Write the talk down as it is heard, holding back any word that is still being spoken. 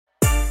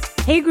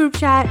Hey group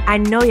chat, I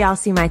know y'all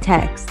see my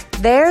text.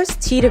 There's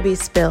tea to be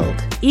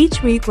spilled.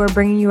 Each week, we're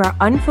bringing you our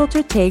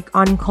unfiltered take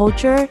on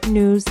culture,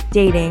 news,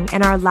 dating,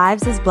 and our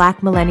lives as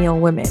Black millennial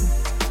women.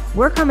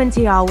 We're coming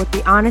to y'all with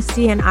the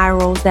honesty and eye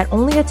rolls that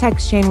only a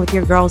text chain with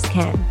your girls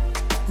can.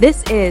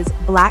 This is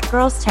Black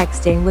Girls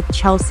Texting with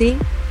Chelsea,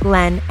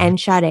 Glenn, and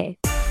Sade.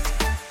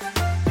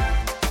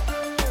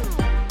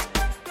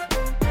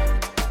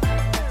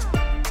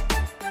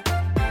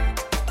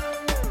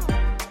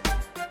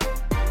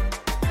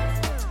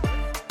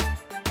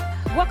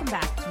 Welcome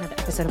back to another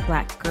episode of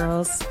Black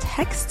Girls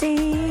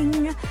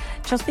Texting.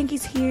 Chelsea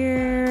Pinky's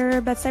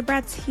here. Bedside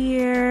Brat's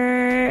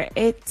here.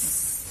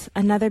 It's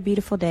another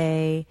beautiful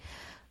day.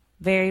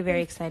 Very,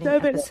 very exciting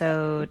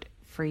episode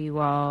for you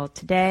all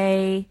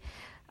today.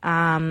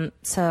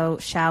 So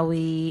shall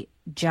we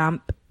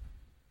jump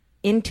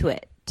into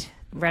it?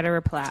 Read or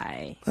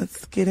reply?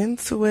 Let's get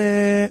into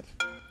it.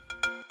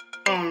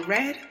 On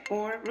read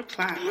or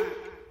reply?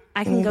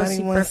 I can Anybody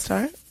go want to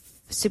start?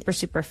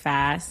 super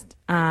fast.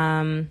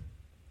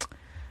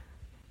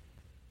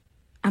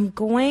 I'm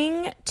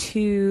going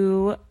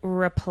to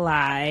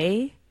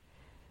reply.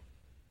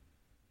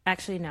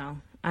 Actually, no.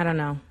 I don't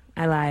know.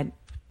 I lied.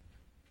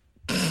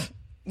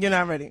 You're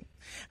not ready.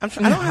 I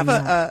don't have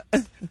a.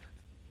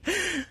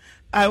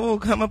 I will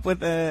come up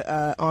with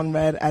a on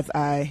red as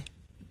I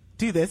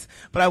do this,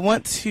 but I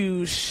want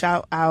to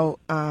shout out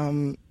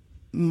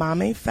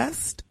Mame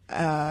Fest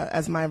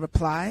as my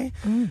reply.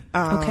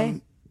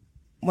 Okay.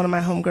 One of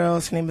my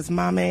homegirls, her name is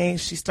Mame.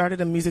 She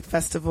started a music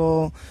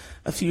festival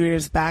a few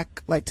years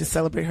back, like to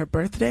celebrate her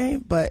birthday,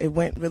 but it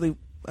went really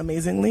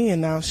amazingly,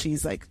 and now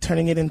she's like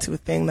turning it into a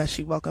thing that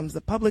she welcomes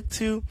the public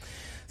to.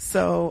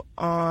 So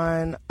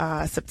on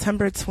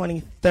September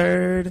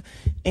 23rd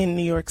in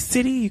New York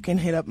City, you can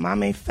hit up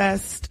Mame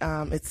Fest.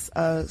 It's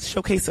a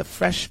showcase of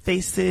fresh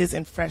faces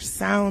and fresh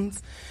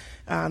sounds.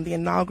 The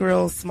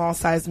inaugural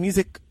small-sized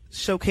music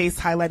showcase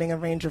highlighting a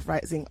range of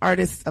rising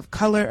artists of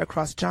color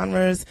across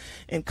genres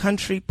in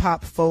country,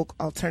 pop, folk,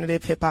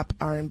 alternative, hip-hop,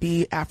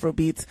 R&B,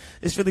 Afrobeats.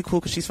 It's really cool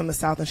because she's from the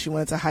South and she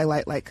wanted to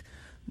highlight like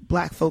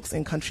Black folks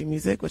in country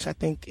music, which I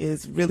think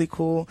is really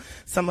cool.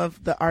 Some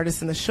of the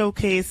artists in the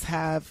showcase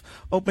have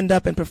opened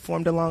up and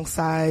performed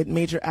alongside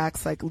major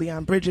acts like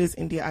Leon Bridges,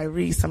 India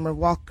Arie, Summer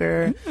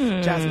Walker,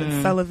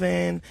 Jasmine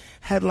Sullivan.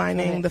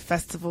 Headlining the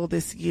festival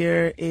this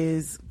year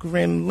is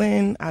Grim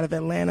Lynn out of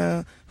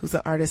Atlanta, who's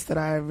an artist that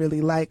I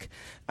really like.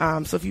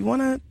 So if you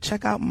want to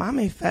check out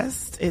Mame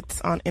Fest,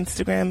 it's on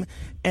Instagram,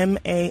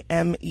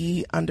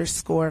 MAME_fest.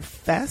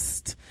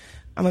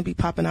 I'm going to be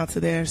popping out to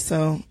there,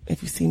 so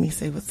if you see me,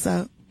 say what's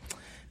up.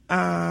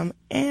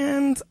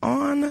 And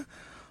on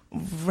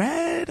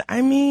red,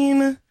 I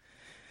mean,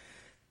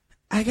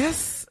 I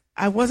guess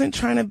I wasn't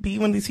trying to be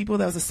one of these people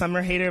that was a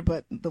summer hater,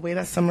 but the way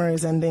that summer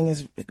is ending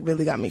it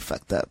really got me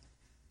fucked up.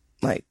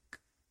 Like,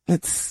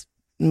 it's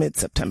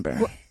mid-September.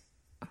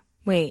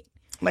 Wait.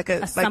 Like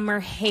a summer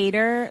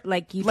hater?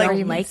 Like you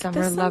don't like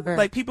summer the lover?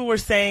 Like people were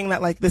saying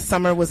that like this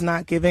summer was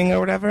not giving or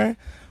whatever.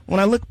 When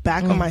I look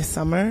back on my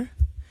summer,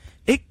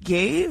 it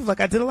gave. Like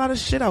I did a lot of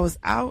shit. I was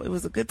out. It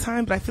was a good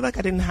time, but I feel like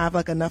I didn't have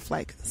like enough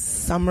like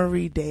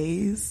summery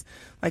days.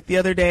 Like the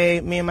other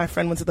day, me and my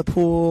friend went to the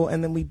pool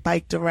and then we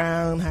biked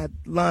around, had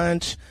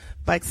lunch,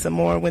 biked some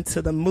more, went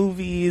to the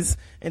movies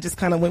and just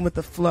kind of went with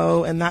the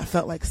flow. And that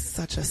felt like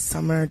such a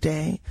summer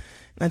day.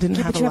 And I didn't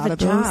have a lot of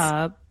those.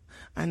 Job.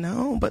 I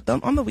know, but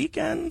on the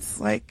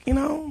weekends, like, you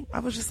know, I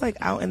was just like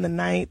out in the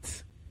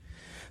night.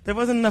 There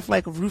wasn't enough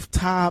like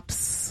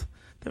rooftops.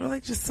 There were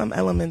like just some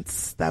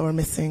elements that were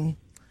missing.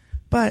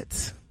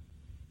 And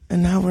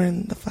now we're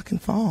in the fucking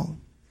fall.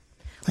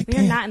 Like,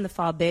 We're not in the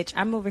fall, bitch.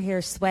 I'm over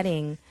here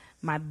sweating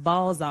my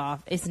balls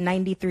off. It's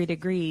 93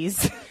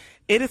 degrees.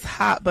 It is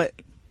hot, but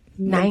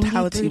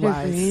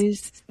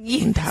mentality-wise.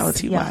 Yes.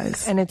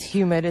 Mentality-wise. And it's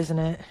humid, isn't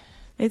it?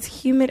 It's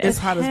humid It's as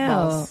hot hell.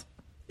 as balls.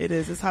 It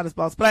is. It's hot as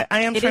balls. But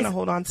I am trying to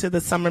hold on to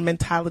the summer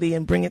mentality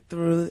and bring it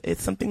through.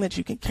 It's something that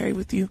you can carry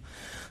with you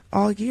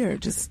all year.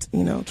 Just,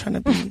 you know, trying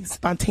to be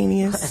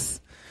spontaneous.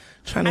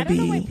 I don't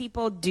know why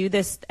people do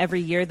this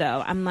every year,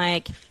 though. I'm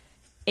like,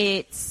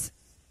 we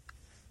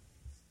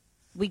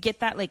get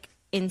that like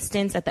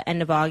instance at the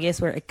end of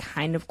August where it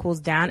kind of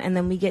cools down, and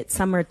then we get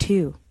summer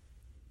too.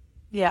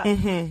 Yeah.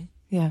 Mm-hmm.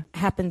 Yeah.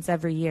 Happens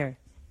every year.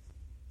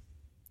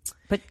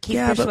 But keep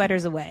your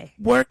sweaters away.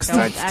 Work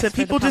starts to,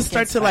 people just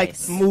start to like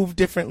move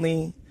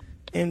differently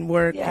in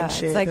work and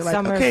shit. It's like they're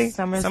like, okay,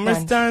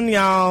 summer's done,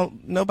 y'all.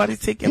 Nobody's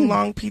taking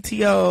long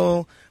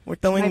PTO. We're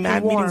throwing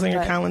mad meetings on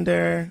your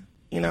calendar.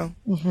 You know,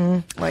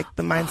 like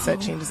the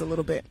mindset changes a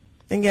little bit.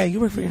 And yeah, you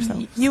work for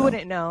yourself. You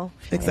wouldn't know.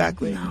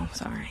 Exactly. No,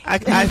 sorry.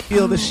 I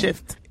feel the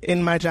shift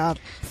in my job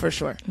for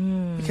sure.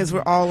 Because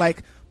we're all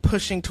like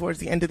pushing towards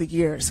the end of the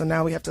year. So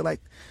now we have to like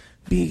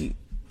be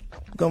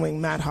going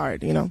mad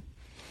hard, you know?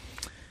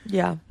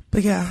 Yeah.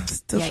 But yeah,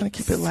 still trying to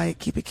keep it light,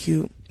 keep it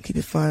cute, keep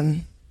it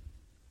fun.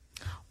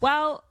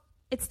 Well,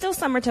 it's still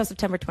summer till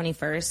September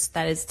 21st.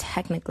 That is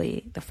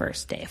technically the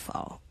first day of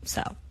fall.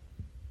 So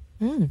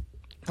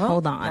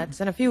hold on.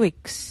 That's in a few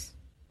weeks.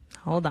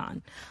 Hold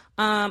on.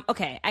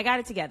 Okay, I got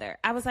it together.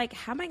 I was like,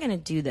 how am I going to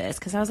do this?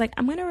 Because I was like,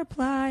 I'm going to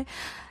reply.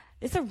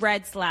 It's a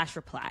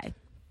red/reply.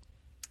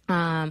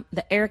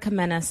 The Erica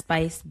Mena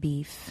Spice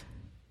beef,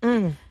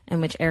 in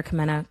which Erica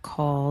Mena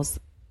calls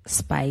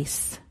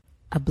Spice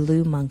a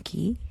blue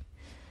monkey.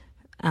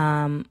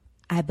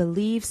 I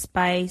believe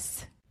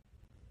Spice,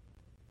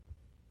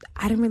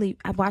 I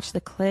watched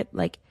the clip,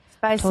 like,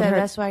 Spice told said her,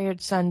 that's why your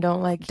son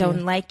don't like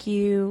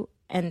you.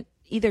 And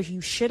either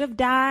you should have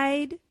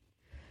died.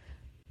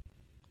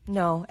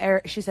 No,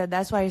 she said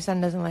that's why your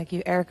son doesn't like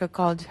you. Erica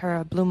called her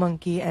a blue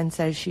monkey and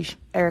said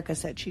Erica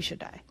said she should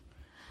die.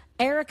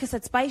 Erica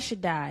said Spice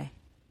should die.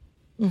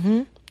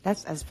 Mm-hmm.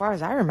 That's as far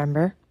as I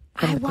remember.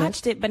 I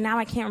watched it, but now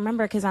I can't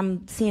remember because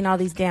I'm seeing all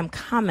these damn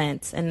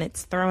comments and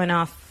it's throwing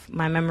off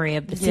my memory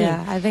of the scene.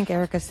 Yeah, I think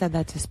Erica said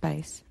that to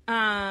Spice.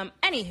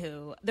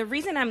 Anywho, the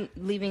reason I'm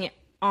leaving it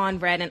on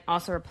red and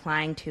also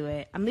replying to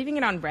it, I'm leaving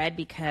it on red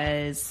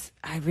because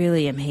I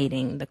really am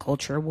hating the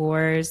culture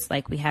wars.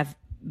 Like, we have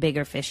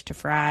bigger fish to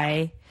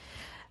fry,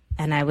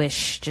 and I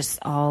wish just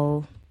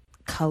all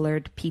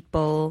colored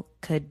people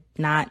could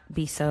not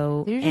be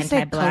so Did you just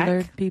say anti-black.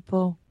 colored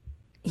people?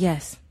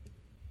 Yes.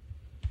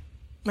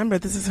 Remember,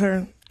 this is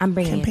her I'm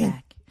bringing campaign. it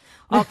back.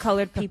 All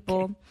colored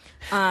people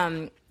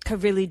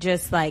could really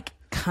just like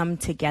come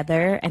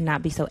together and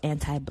not be so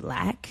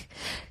anti-black,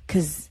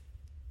 because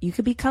you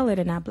could be colored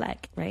and not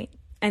black, right?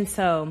 And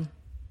so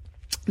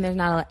there's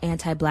not a lot of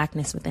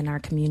anti-blackness within our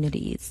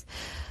communities.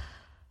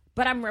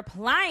 But I'm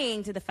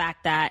replying to the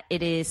fact that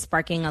it is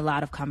sparking a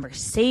lot of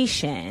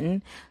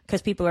conversation,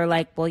 because people are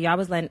like, well, y'all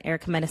was letting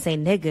Erica Mena say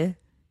nigga,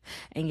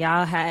 and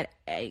y'all had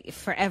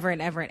forever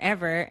and ever and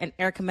ever, and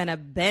Erica Mena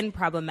been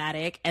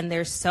problematic, and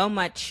there's so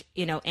much,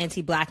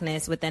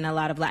 anti-blackness within a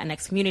lot of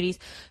Latinx communities.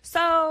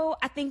 So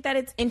I think that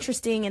it's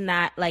interesting in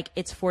that, like,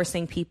 it's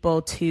forcing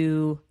people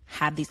to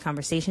have these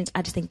conversations.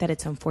 I just think that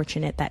it's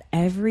unfortunate that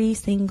every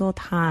single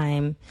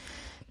time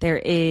there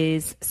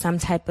is some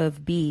type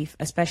of beef,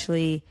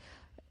 especially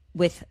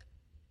with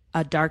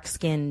a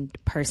dark-skinned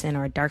person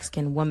or a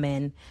dark-skinned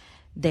woman,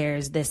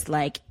 there's this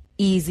like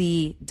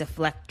easy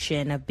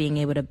deflection of being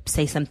able to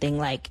say something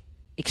like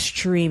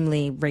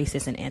extremely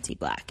racist and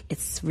anti-black.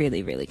 It's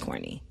really, really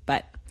corny.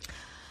 But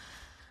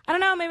I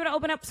don't know, maybe it'll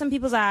open up some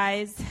people's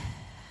eyes.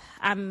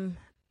 I'm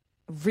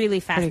really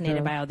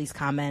fascinated by all these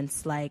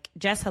comments. Like,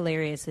 Jess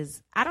Hilarious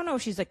is, I don't know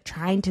if she's like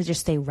trying to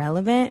just stay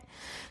relevant,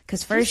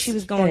 because first she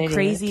was going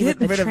crazy with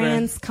the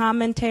trans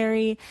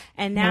commentary,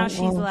 and now she's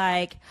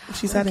like,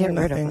 she's out of here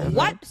nothing.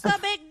 What's the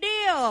big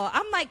deal?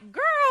 I'm like,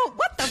 girl,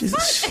 what the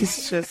fuck?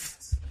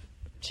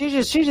 She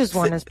just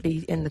wants to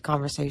be in the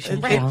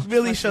conversation. It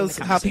really shows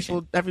how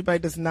everybody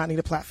does not need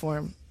a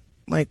platform.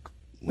 Like,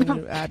 when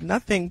you add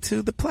nothing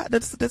to the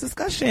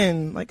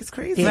discussion, like, it's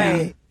crazy.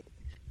 Right.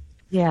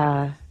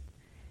 Yeah.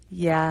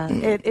 Yeah.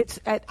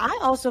 I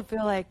also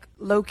feel like,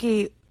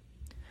 low-key,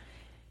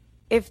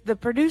 if the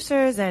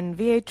producers and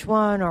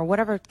VH1 or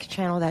whatever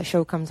channel that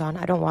show comes on,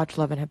 I don't watch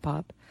Love and Hip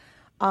Hop,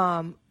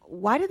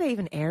 why do they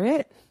even air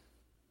it?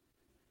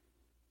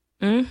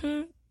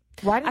 Mm-hmm.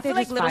 Why did I they feel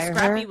like just Little fire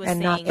Scrappy her was and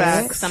not saying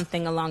air it?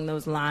 something along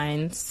those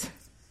lines.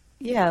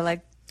 Yeah,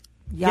 like,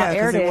 y'all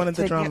aired it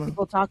to get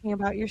people talking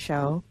about your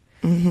show,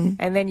 and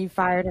then you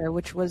fired her,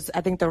 which was,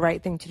 I think, the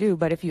right thing to do.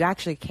 But if you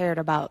actually cared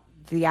about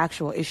the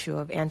actual issue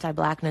of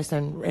anti-blackness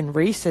and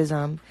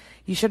racism,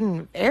 you shouldn't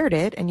have aired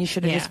it, and you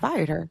should have just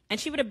fired her. And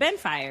she would have been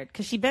fired,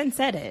 because she been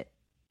said it.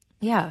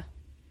 Yeah.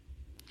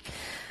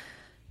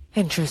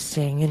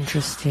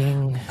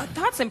 Interesting.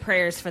 Thoughts and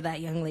prayers for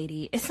that young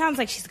lady. It sounds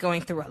like she's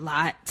going through a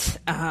lot.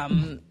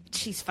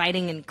 She's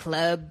fighting in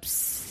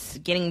clubs,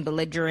 getting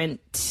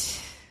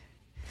belligerent.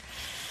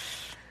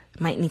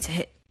 Might need to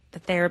hit the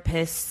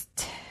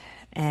therapist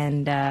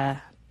and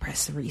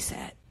press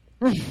reset.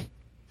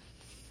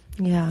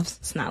 Yeah.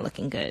 It's not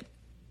looking good.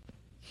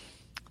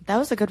 That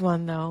was a good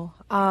one, though.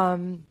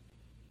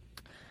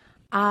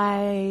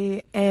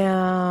 I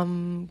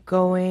am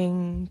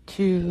going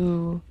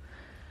to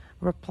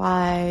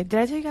reply. Did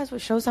I tell you guys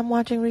what shows I'm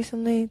watching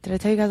recently? Did I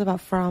tell you guys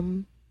about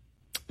From?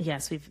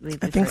 Yes, we've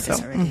I think heard so.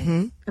 this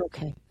already.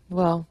 Okay.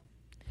 Well,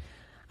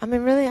 I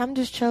mean, really, I'm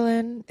just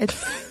chilling.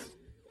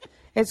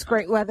 It's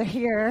great weather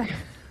here.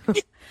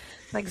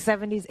 Like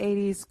 70s,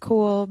 80s,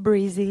 cool,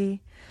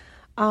 breezy.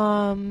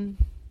 I'm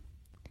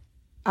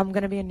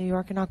going to be in New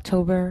York in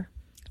October.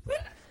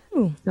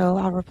 Ooh. So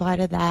I'll reply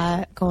to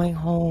that, going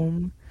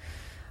home.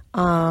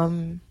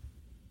 You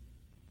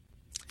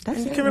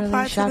can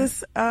reply to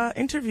this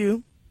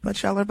interview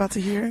that y'all are about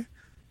to hear.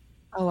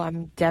 Oh,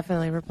 I'm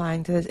definitely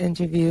replying to this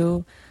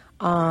interview.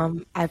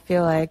 I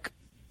feel like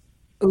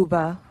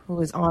Ubah, who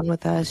was on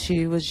with us,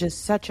 she was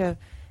just such a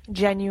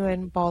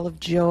genuine ball of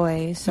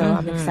joy. So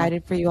I'm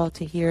excited for you all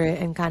to hear it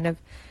and kind of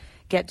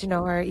get to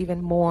know her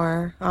even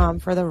more,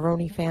 for the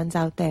RHONY fans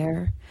out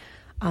there.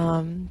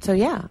 So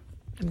yeah,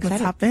 I'm excited.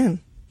 Let's hop in.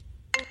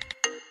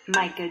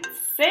 My good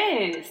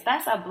sis,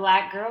 that's a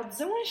black girl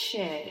doing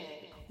shit.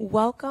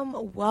 Welcome.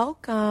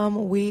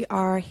 We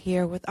are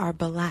here with our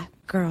black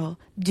girl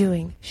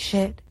doing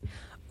shit,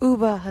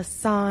 Ubah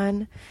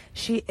Hassan.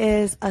 She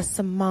is a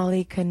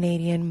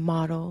Somali-Canadian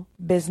model,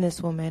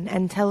 businesswoman,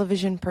 and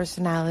television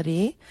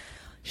personality.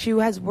 She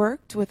has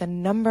worked with a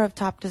number of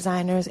top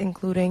designers,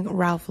 including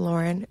Ralph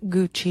Lauren,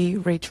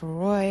 Gucci, Rachel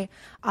Roy,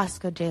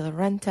 Oscar de la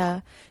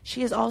Renta.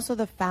 She is also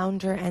the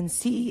founder and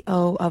CEO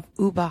of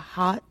Ubah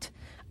Hot,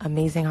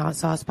 amazing hot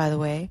sauce, by the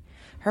way,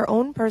 her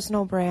own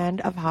personal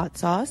brand of hot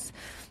sauce.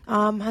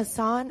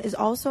 Hassan is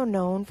also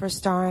known for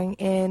starring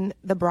in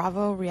the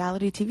Bravo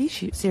reality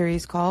TV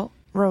series called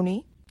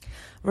RHONY,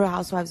 Real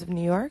Housewives of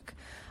New York.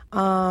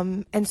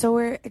 And so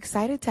we're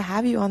excited to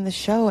have you on the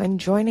show and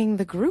joining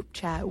the group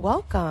chat.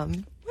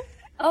 Welcome.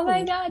 Oh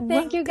my God,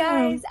 thank you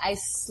guys. I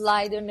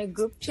slide on the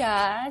group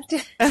chat.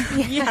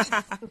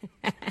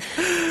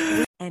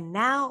 And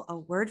now a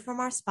word from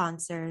our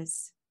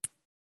sponsors.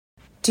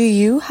 Do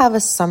you have a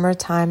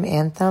summertime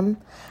anthem?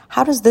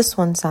 How does this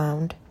one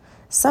sound?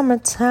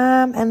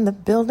 Summertime and the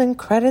building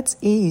credits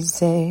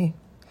easy.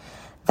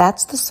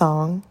 That's the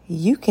song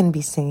you can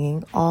be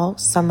singing all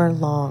summer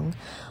long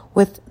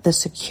with the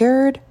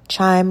secured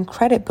Chime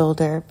Credit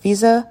Builder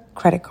Visa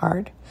credit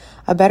card.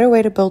 A better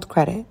way to build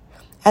credit.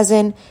 As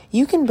in,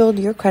 you can build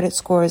your credit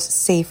scores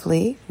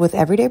safely with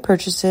everyday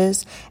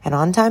purchases and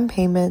on-time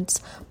payments.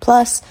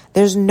 Plus,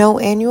 there's no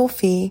annual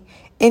fee,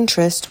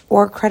 interest,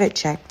 or credit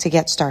check to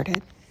get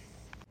started.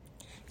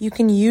 You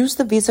can use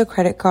the Visa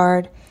credit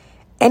card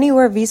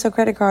anywhere Visa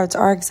credit cards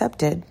are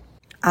accepted.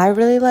 I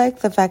really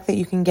like the fact that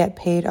you can get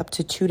paid up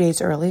to 2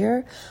 days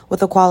earlier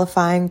with a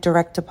qualifying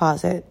direct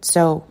deposit,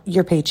 so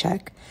your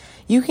paycheck.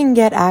 You can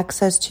get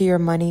access to your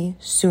money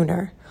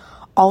sooner.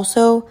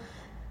 Also,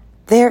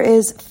 there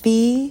is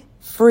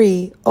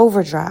fee-free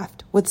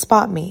overdraft with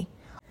SpotMe.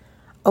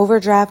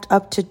 Overdraft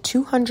up to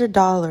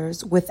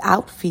 $200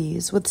 without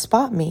fees with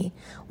SpotMe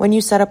when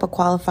you set up a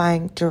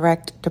qualifying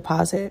direct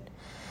deposit.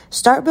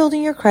 Start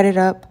building your credit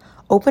up.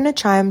 Open a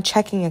Chime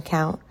checking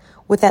account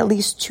with at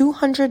least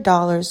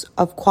 $200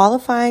 of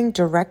qualifying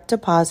direct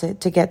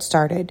deposit to get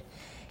started.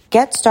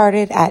 Get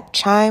started at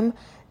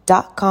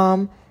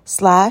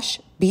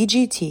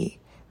chime.com/BGT.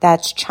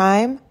 That's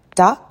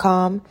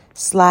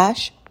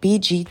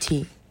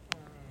chime.com/BGT.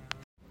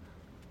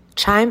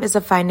 Chime is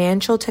a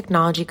financial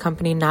technology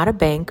company, not a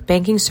bank.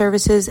 Banking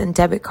services and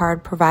debit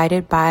card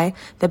provided by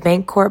the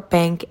Bancorp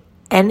Bank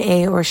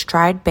N.A. or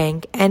Stride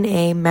Bank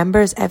N.A.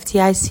 members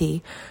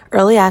FDIC.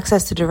 Early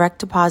access to direct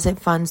deposit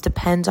funds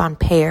depends on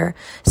payer.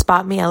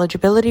 SpotMe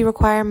eligibility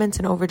requirements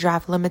and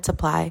overdraft limits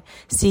apply.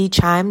 See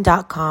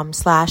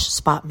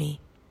chime.com/SpotMe.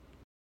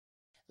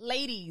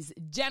 Ladies,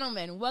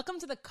 gentlemen, welcome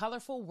to the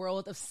colorful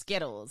world of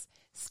Skittles.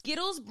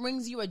 Skittles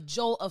brings you a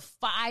jolt of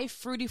 5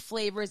 fruity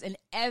flavors in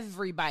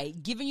every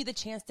bite, giving you the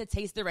chance to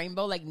taste the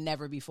rainbow like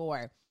never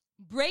before.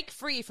 Break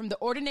free from the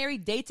ordinary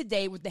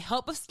day-to-day with the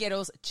help of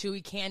Skittles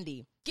Chewy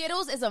Candy.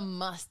 Skittles is a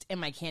must in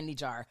my candy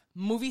jar.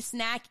 Movie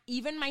snack,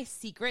 even my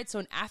secret, so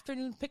an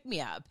afternoon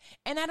pick-me-up.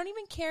 And I don't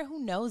even care who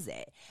knows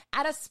it.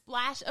 Add a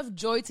splash of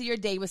joy to your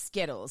day with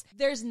Skittles.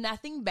 There's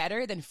nothing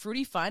better than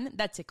fruity fun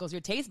that tickles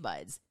your taste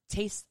buds.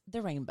 Taste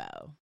the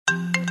rainbow.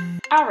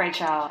 All right,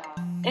 y'all.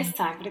 It's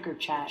time for the group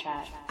chat.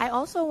 I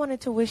also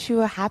wanted to wish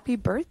you a happy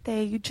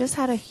birthday. You just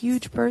had a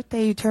huge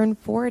birthday. You turned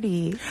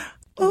 40.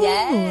 Ooh,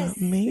 Yes.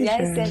 amazing.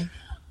 Yes.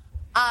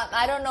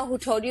 I don't know who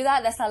told you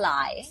that. That's a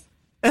lie.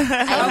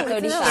 I'm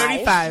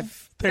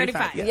 35.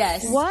 35.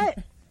 Yes. What?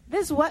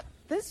 This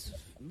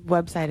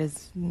website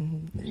is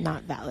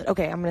not valid.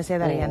 Okay, I'm going to say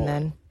that again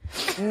then.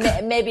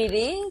 Maybe it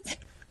is.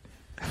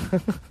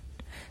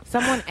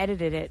 Someone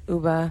edited it,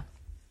 Ubah.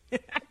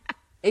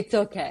 It's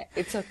okay.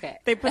 It's okay.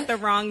 They put the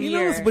wrong You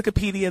know, it's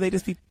Wikipedia. They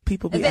just be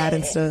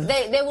adding stuff.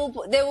 They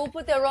will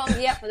put the wrong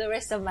year for the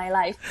rest of my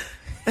life.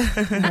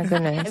 My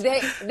goodness.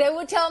 They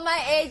will tell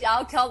my age.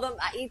 I'll tell them,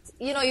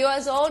 you're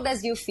as old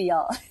as you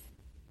feel.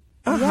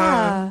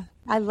 Yeah,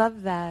 I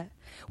love that.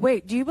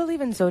 Wait, do you believe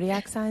in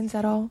zodiac signs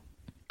at all?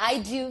 I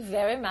do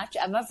very much.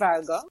 I'm a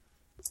Virgo.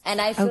 And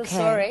I feel Okay.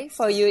 sorry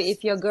for you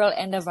if your girl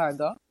and a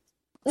Virgo.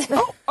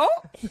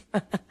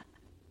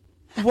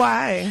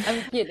 Why?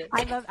 I'm kidding.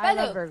 I love Virgos. I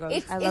love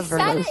It's sad,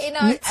 Virgos.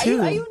 Me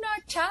too. Are you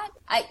not chat?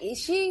 Is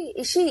she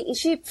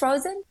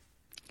frozen?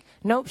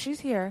 Nope, she's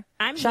here.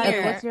 I'm Shut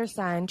here. up. What's your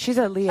sign? She's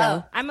a Leo.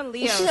 Oh. I'm a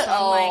Leo, Shit. so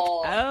I'm like,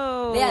 Oh.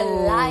 oh. They're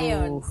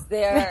lions.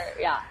 They're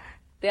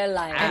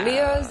lions.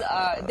 Leos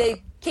are the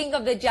king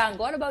of the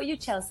jungle. What about you,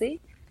 Chelsea?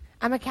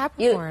 I'm a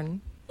Capricorn.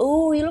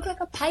 Oh, you look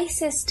like a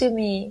Pisces to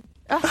me.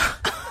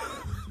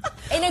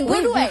 In a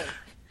good way.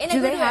 In a Do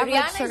good they way. have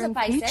like Rihanna is a certain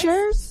Pisces.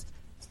 features?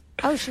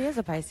 Oh, she is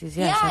a Pisces.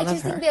 Yes, Yeah, I I love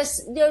just her.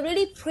 think they're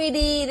really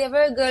pretty. They're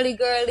very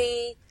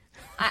girly.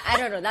 I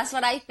don't know. That's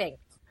what I think.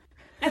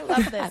 I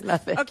love this. I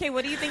love it. Okay,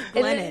 what do you think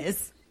Glenn then-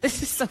 is?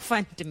 This is so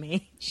fun to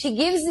me. She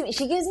gives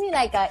me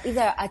like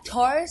either a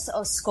Taurus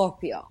or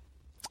Scorpio.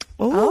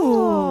 Ooh.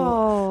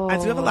 Oh. I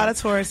do have a lot of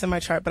Taurus in my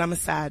chart, but I'm a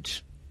Sag.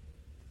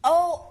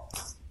 Oh,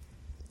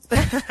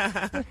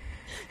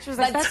 She was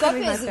like, but that's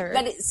really my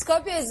third.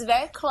 Scorpio is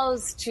very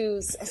close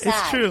to Sag.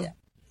 It's true.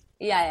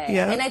 Yeah.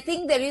 Yeah. And I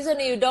think the reason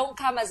you don't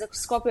come as a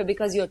Scorpio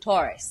because you're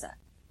Taurus.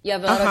 You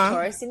have a lot of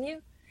Taurus in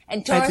you.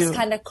 And Taurus do.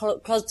 kind of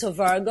close to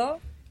Virgo,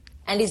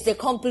 and it's the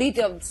complete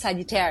of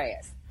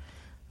Sagittarius.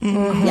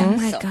 Oh Yeah,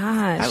 my so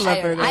gosh. I love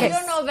Virgos. I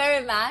don't know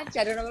very much.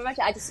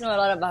 I just know a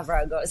lot about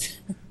Virgos.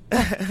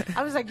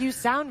 I was like, you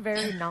sound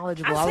very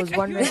knowledgeable. I was like,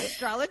 wondering. are you an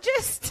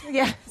astrologist?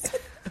 Yes.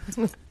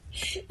 No.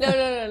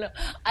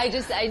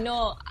 I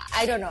know.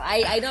 I don't know.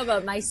 I know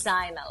about my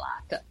sign a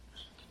lot.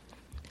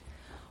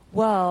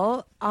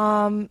 Well,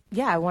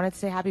 yeah, I wanted to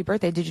say happy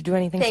birthday. Did you do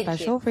anything Thank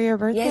special you. for your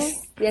birthday?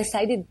 Yes,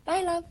 I did.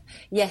 Bye, love.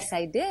 Yes,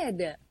 I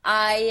did.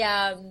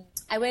 I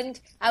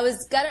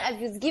was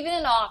given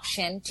an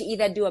option to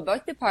either do a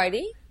birthday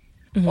party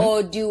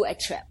or do a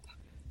trip.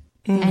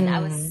 And I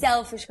was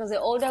selfish because the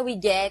older we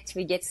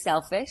get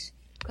selfish.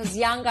 Because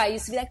younger, I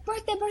used to be like,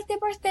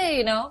 birthday,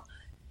 you know?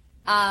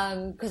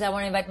 Because I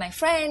want to invite my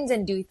friends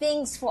and do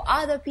things for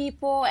other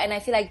people. And I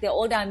feel like the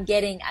older I'm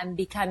getting, I'm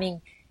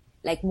becoming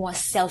like more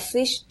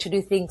selfish to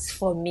do things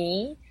for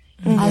me.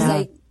 I was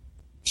like,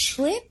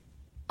 trip?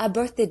 A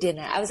birthday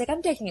dinner. I was like,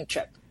 I'm taking a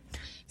trip.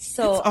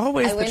 So It's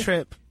always the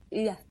trip.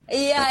 Yeah.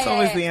 That's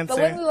always the answer.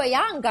 But when we were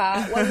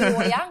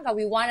younger,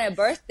 we wanted a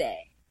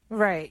birthday.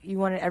 Right. You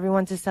wanted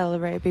everyone to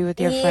celebrate, be with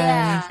your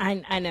Yeah.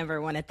 friends. I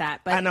never wanted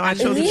that. But I know, I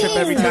chose a trip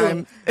every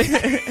time.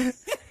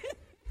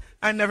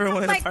 I never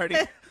wanted a party.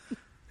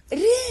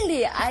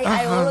 Really?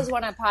 I always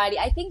want a party.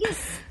 I think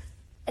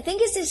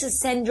it's just a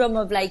syndrome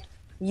of like,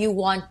 you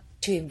want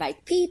to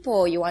invite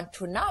people, you want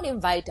to not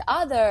invite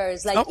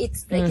others. Like,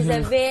 it's like, it's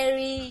a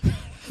very,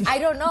 I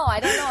don't know.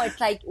 It's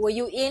like, were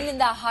you in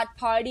the hot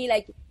party?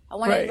 Like, I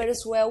want everybody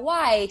to wear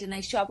white and I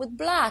show up with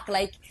black.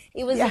 Like,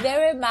 it was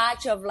very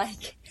much of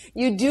like,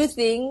 you do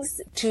things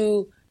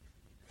to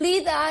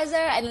please the other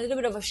and a little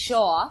bit of a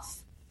show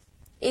off.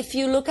 If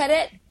you look at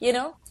it, you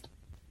know?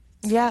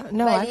 Yeah,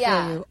 no, But I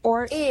feel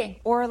you.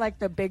 Or like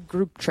the big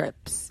group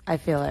trips, I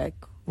feel like.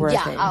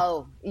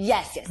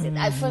 Yes.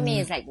 For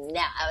me, it's like,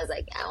 no, I was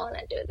like, I want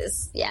to do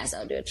this. Yes,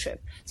 I'll do a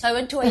trip. So I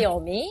went to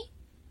Wyoming.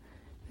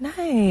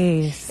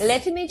 Nice.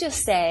 Let me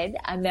just say,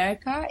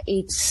 America,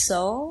 it's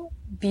so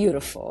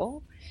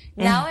beautiful.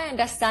 Now I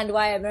understand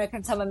why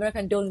some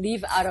Americans don't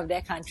leave out of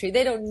their country.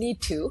 They don't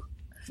need to.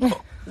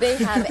 They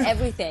have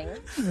everything.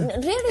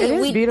 Really, It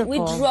is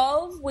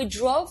beautiful. we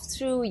drove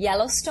through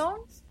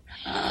Yellowstone.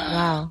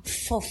 Wow.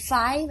 For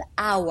 5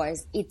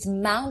 hours. It's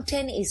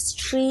mountain, it's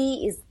tree,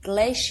 it's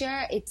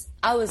glacier.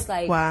 I was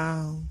like,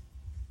 Wow.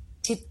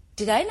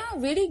 Did I not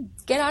really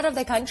get out of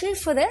the country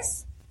for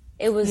this?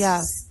 It was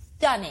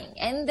stunning.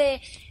 And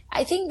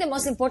I think the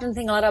most important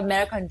thing, a lot of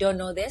Americans don't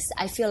know this.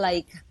 I feel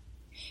like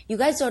you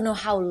guys don't know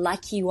how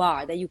lucky you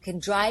are that you can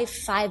drive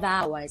 5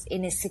 hours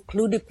in a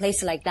secluded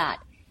place like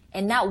that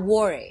and not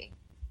worry.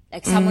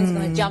 Like someone's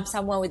going to jump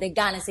somewhere with a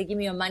gun and say, give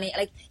me your money.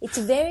 Like, it's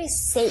very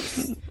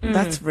safe.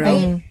 That's real.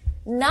 Right?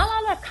 Not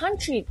a other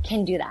country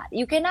can do that.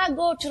 You cannot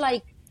go to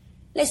like,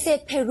 let's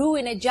say Peru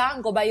in a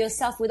jungle by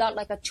yourself without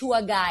like a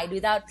tour guide,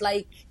 without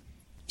like,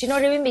 do you know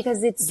what I mean?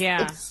 Because it's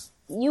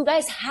you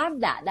guys have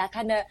that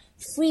kind of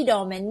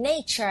freedom and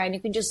nature, and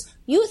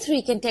you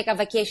three can take a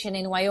vacation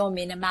in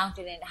Wyoming, in a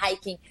mountain and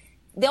hiking.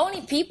 The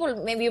only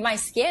people maybe you might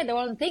scare, the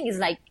only thing is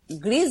like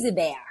grizzly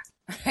bear,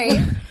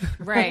 right?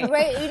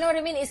 Right. You know what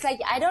I mean? It's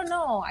like, I don't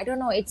know.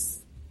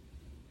 It's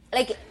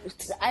like,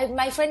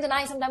 my friends and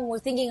I sometimes we're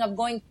thinking of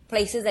going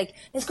places like,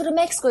 let's go to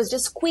Mexico. It's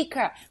just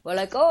quicker. We're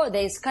like, oh,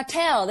 there's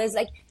cartel. There's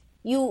like,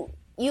 you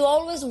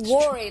always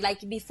worry,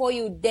 like before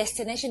you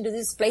destination to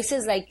these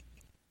places, like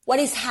what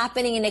is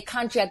happening in a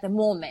country at the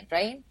moment,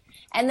 right?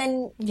 And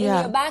then in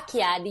your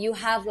backyard, you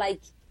have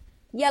like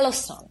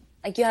Yellowstone,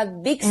 like you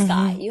have Big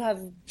Sky, you have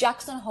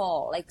Jackson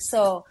Hole. Like,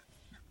 so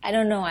I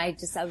don't know. I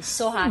was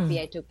so happy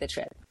I took the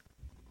trip.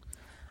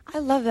 I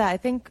love that. I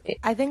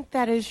think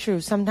that is true.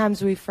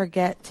 Sometimes we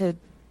forget to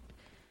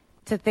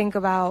think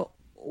about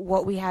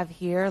what we have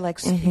here. Like,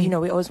 you know,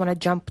 we always want to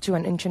jump to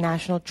an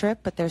international trip,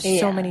 but there's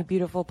so many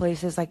beautiful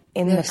places like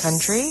in the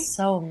country.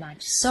 So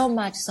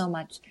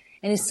much.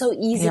 And it's so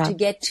easy to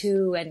get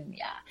to. And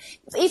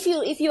if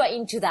you are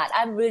into that,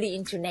 I'm really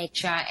into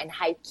nature and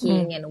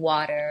hiking and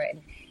water.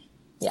 And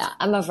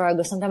I'm a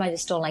Virgo. Sometimes I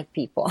just don't like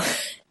people.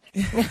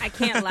 I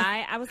can't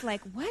lie. I was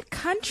like, what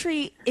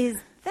country is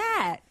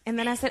that? And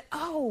then I said,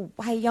 oh,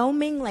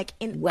 Wyoming, like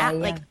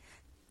like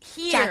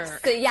here.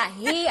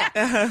 Here.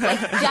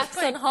 Like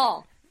Jackson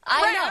Hole.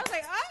 I know. I was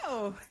like,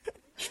 oh.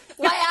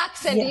 My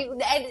accent.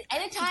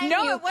 Anytime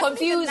you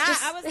confuse.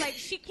 I was like,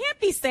 she can't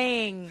be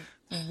saying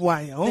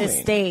Wyoming. the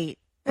state.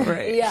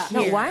 Right. Yeah.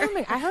 No,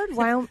 Wyoming. I heard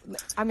Wyoming.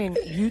 I mean,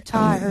 Utah.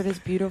 I heard is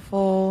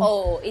beautiful.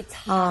 Oh, it's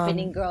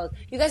happening, girls.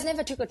 You guys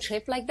never took a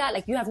trip like that?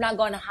 Like, you have not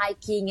gone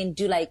hiking and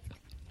do like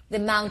the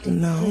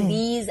mountain. No.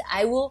 Please,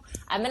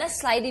 I'm gonna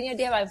slide in your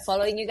DM. I'm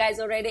following you guys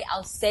already.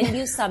 I'll send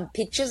you some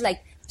pictures.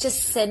 Like,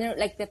 just send it,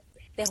 like the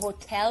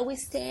hotel we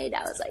stayed.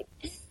 I was like,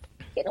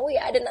 you know, we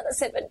had another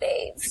 7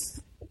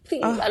 days.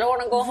 Please, I don't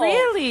want to go home.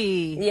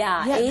 Really?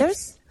 Yeah,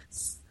 it's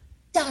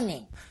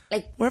stunning.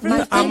 Like, Wherever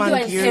the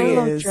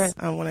Amangiri is,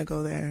 I want to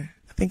go there.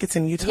 I think it's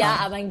in Utah. Yeah,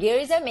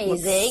 Amangiri is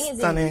amazing. It's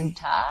stunning. in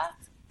Utah.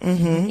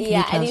 Yeah,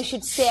 Utah. And you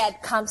should stay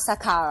at Camp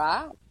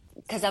Sakara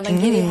because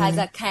Amangiri has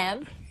a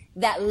camp.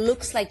 that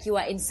looks like you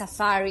are in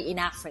safari in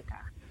Africa.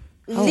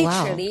 Oh,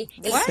 Literally,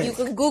 wow. you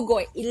can Google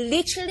it.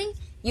 Literally,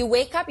 you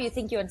wake up, you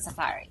think you're in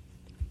safari.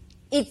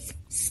 It's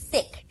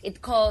thick. It's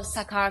called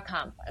Sakar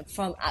Camp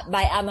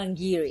by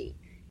Amangiri.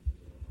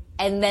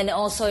 And then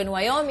also in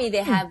Wyoming,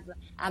 they have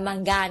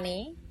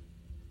Amangani.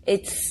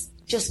 It's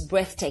just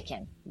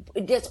breathtaking.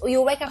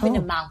 You wake up in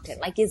the mountain.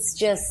 Like, it's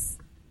just,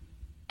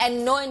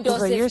 and no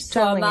endorsement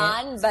to a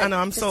man, but I know,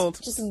 I'm sold.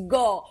 Just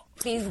go.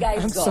 Please,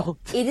 guys, go. Sold.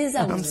 It is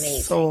amazing.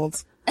 I'm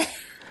sold.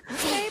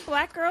 Okay,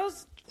 black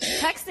girls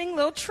texting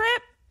little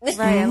trip.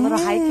 Right, a little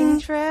hiking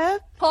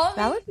trip. Call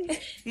That me. would be,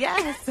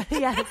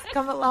 yes,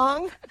 come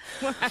along.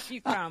 Where have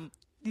you come?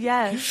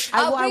 Yes.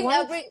 I'll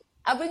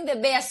bring the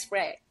bear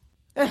spray.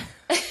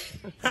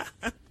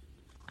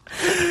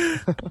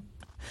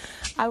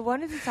 I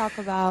wanted to talk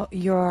about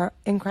your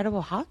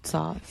incredible hot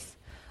sauce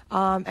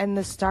and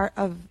the start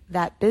of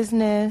that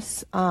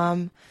business.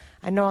 I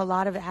know a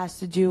lot of it has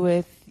to do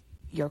with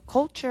your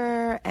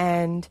culture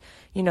and,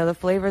 you know, the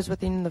flavors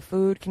within the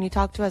food. Can you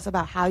talk to us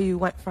about how you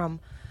went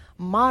from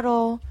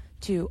model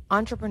to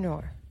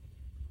entrepreneur?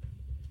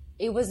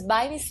 It was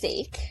by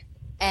mistake,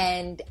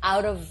 and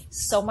out of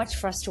so much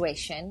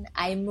frustration,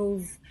 I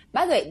moved.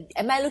 By the way,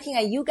 am I looking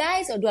at you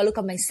guys, or do I look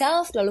at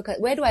myself?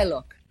 Where do I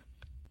look?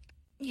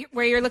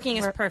 Where you're looking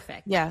is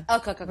perfect. Yeah.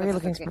 Okay. Where you're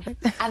looking is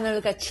perfect. I'm gonna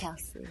look at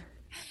Chelsea.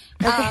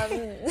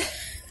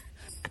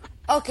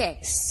 Okay,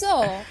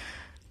 so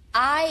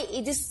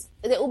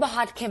the Ubah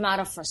heart came out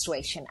of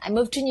frustration. I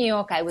moved to New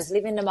York. I was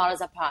living in a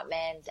model's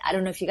apartment. I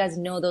don't know if you guys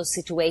know those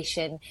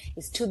situations.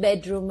 It's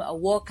 2-bedroom. I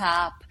woke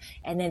up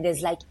and then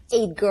there's like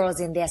 8 girls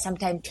in there,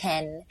 sometimes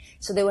 10.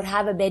 So they would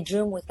have a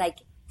bedroom with like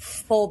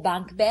 4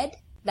 bunk bed.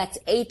 That's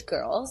 8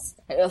 girls,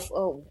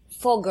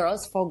 4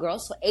 girls.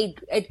 So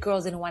 8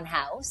 girls in one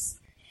house.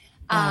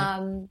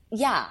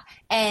 Yeah.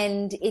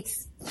 And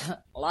it's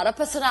a lot of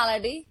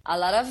personality, a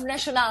lot of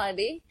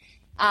nationality.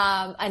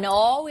 And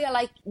all we are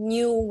like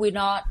new. We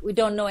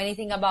don't know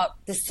anything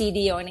about the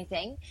city or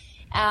anything.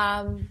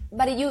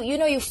 But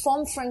you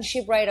form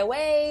friendship right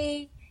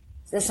away.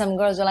 There's some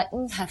girls are like,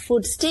 her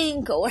food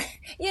stink, or,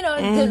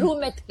 the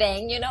roommate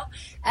thing,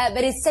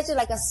 but it's such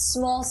a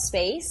small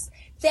space.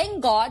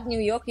 Thank God, New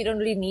York, you don't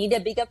really need a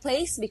bigger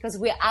place because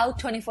we're out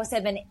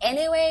 24/7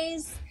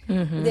 anyways.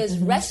 There's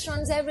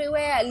restaurants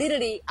everywhere.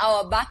 Literally,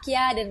 our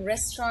backyard and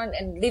restaurant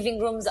and living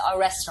rooms are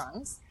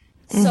restaurants.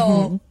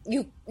 So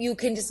you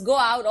can just go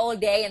out all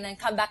day and then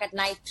come back at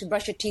night to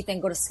brush your teeth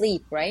and go to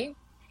sleep, right?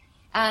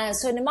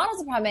 So in the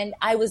model's apartment,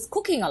 I was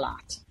cooking a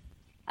lot.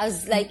 I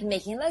was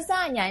making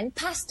lasagna and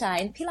pasta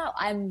and pilau.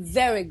 I'm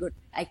very good.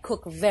 I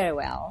cook very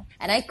well.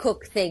 And I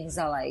cook things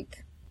that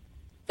like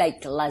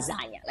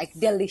lasagna, like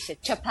delicious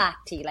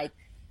chapati,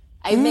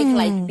 I make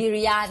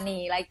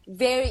biryani,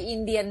 very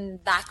Indian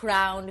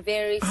background,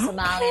 very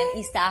Somalian,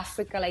 East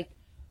Africa,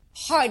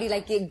 hearty,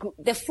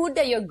 the food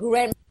that your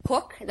grand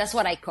cook, that's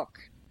what I cook.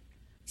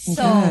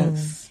 So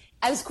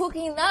I was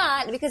cooking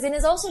that because it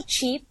is also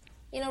cheap.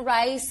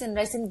 Rice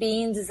and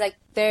beans is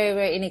very,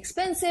 very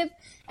inexpensive.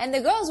 And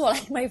the girls were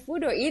my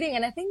food were eating,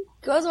 and I think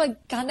girls were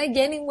kind of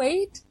gaining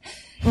weight.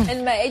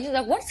 And my agent's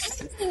like, what's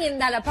happening in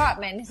that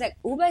apartment? He's like,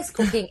 Ubah is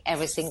cooking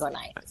every single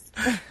night.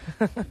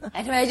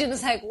 And my agent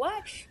was like,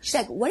 what? She's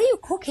like, what are you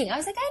cooking? I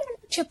was like, I don't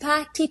know,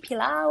 chapati,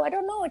 pilau, I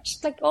don't know. It's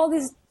just all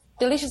this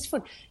delicious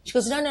food. She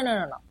goes,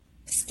 no.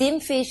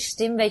 Steamed fish,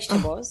 steamed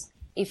vegetables.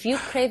 If you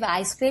crave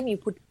ice cream, you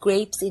put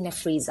grapes in a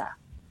freezer.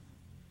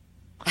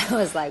 I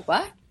was like,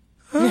 what?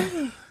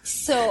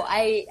 So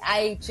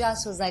I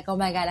just was like, oh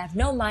my God, I have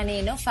no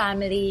money, no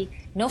family,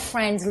 no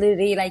friends,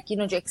 literally,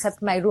 to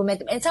accept my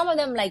roommate. And some of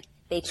them,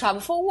 they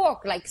travel for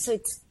work. So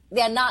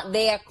they're not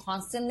there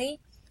constantly.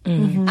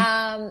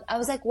 I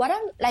was like,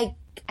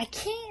 I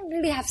can't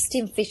really have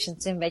steamed fish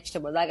and steamed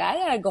vegetables. I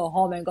gotta go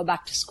home and go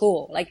back to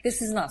school.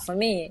 This is not for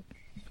me.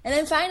 And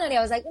then finally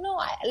I was like,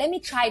 let me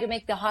try to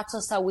make the hot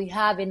sauce that we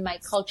have in my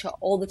culture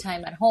all the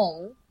time at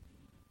home.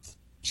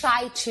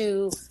 Try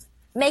to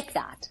make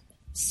that.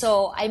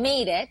 So I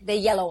made it, the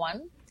yellow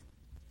one.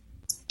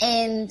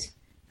 And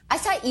I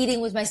started eating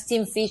with my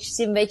steamed fish,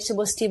 steamed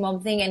vegetables, steamed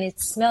everything, and it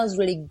smells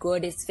really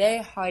good. It's very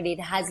hearty.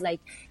 It has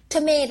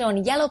tomato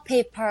and yellow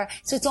pepper.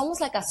 So it's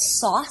almost like a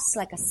sauce,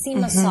 like a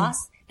simmer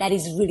sauce that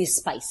is really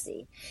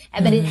spicy.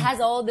 But it has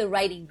all the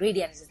right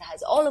ingredients. It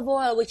has olive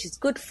oil, which is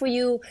good for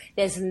you.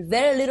 There's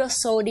very little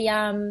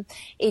sodium.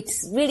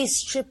 It's really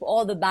strip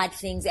all the bad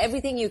things,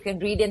 everything you can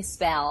read and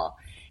spell.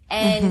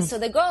 And so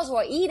the girls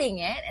were eating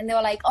it and they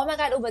were like, oh my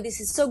God, Ubah,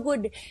 this is so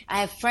good. I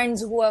have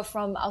friends who are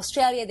from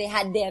Australia. They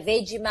had their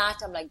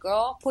Vegemite. I'm like,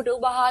 girl, put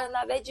Ubah Hot on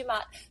that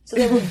Vegemite. So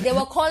they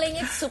were calling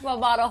it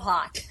Supermodel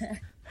Hot.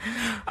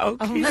 Oh,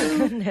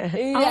 cute.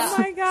 Yeah. Oh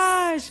my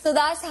gosh. So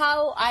that's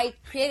how I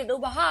created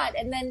Ubah Hot.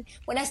 And then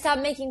when I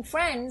started making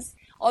friends,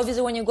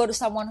 obviously when you go to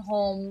someone's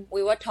home,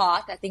 we were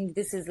taught, I think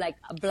this is a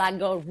black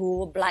girl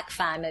rule, black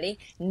family,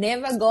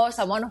 never go to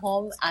someone's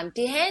home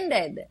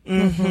empty-handed,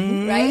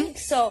 right?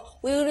 So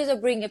we would either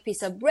bring a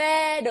piece of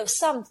bread or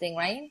something,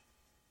 right?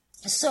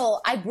 So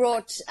I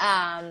brought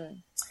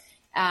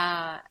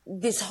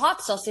this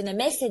hot sauce in a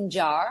mason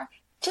jar,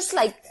 just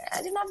like,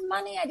 I didn't have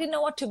money. I didn't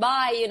know what to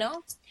buy, you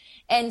know?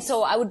 And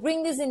so I would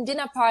bring this in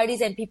dinner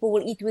parties and people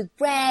will eat with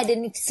bread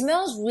and it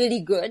smells really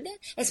good,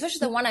 especially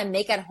the one I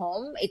make at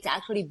home. It's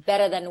actually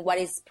better than what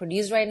is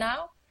produced right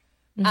now,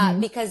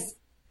 because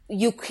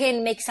you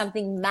can make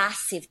something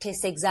massive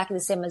taste exactly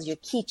the same as your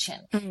kitchen.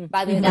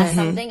 By the way, that's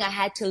something I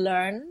had to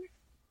learn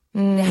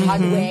the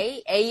hard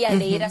way. A year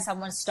later,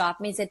 someone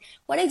stopped me and said,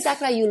 what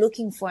exactly are you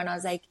looking for? And I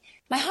was like,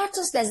 my hot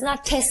sauce does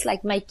not taste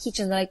like my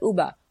kitchen. They're like,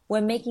 Ubah,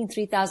 we're making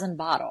 3,000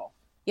 bottles.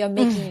 You're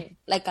making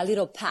like a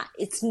little pat.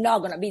 It's not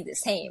going to be the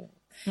same.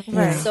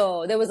 Right.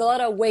 So there was a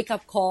lot of wake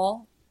up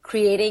call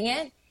creating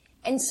it.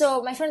 And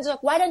so my friends were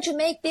like, why don't you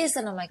make this?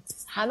 And I'm like,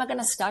 how am I going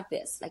to start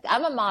this? Like,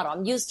 I'm a model.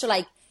 I'm used to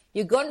like,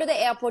 you go into the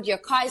airport, your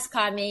car is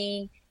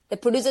coming, the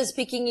producer is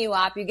picking you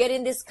up, you get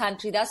in this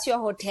country, that's your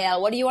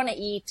hotel, what do you want to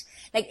eat?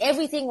 Like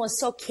everything was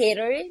so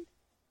catered.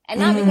 And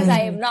not because I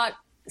am not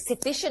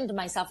sufficient to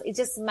myself, it's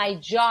just my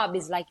job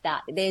is like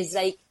that. There's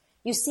like,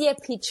 you see a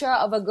picture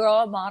of a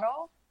girl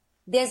model,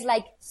 there's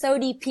like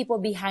 30 people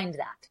behind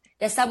that.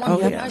 There's someone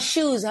with her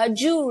shoes, her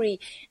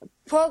jewelry,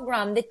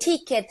 program, the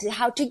ticket,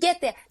 how to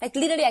get there. Like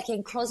literally I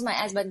can close my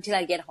eyes but until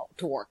I get home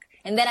to work.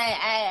 And then I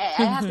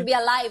have to be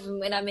alive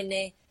when I'm in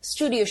the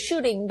studio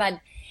shooting, but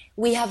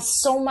we have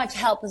so much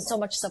help and so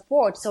much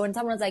support. So when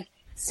someone's like,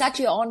 start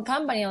your own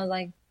company, I was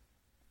like,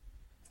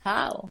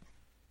 how?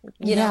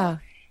 You know?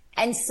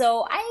 And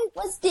so I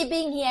was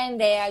dipping here and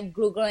there,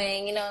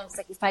 Googling, you know, it's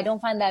like, if I don't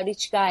find that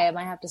rich guy, I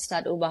might have to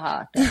start Ubah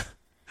Heart.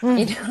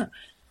 You know,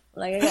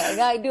 like I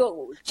gotta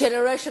do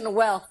generational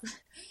wealth.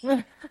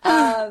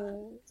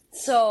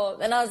 So,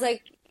 and I was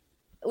like,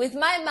 with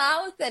my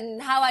mouth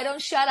and how I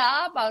don't shut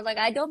up, I was like,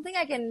 I don't think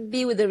I can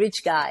be with a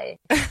rich guy.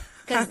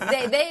 Cause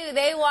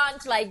they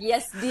want like,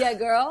 yes, dear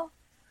girl.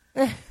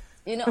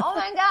 You know, oh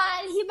my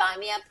God, he bought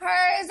me a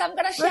purse. I'm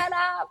going to shut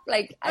up.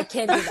 Like, I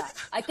can't do that.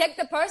 I take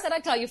the purse and I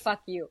tell you,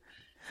 fuck you.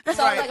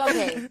 So I was like,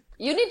 okay,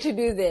 you need to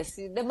do this.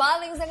 The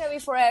modeling's not going to be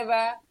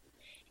forever.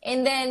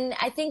 And then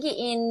I think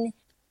in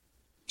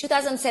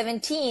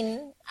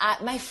 2017,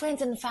 my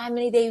friends and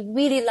family, they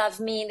really love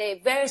me. They're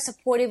very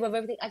supportive of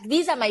everything. Like,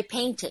 these are my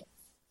paintings.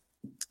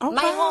 Oh,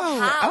 my whole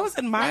house. I was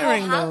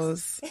admiring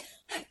those.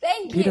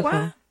 Thank you.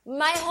 Wow.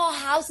 My whole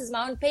house is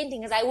my own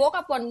painting. As I woke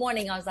up one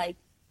morning, I was like,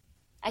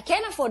 I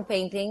can't afford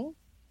painting.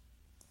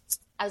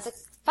 I was like,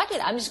 fuck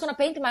it. I'm just going to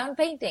paint my own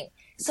painting.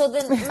 So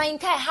then my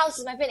entire house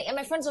is my painting. And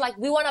my friends were like,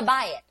 we want to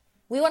buy it.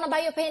 We want to buy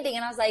your painting.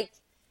 And I was like,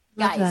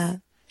 guys,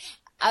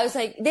 I was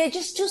like, they're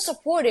just too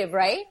supportive,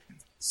 right?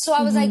 So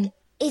I was like,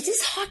 is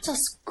this hot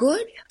sauce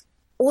good?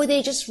 Or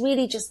they just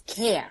really just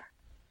care?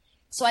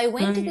 So I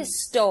went to this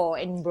store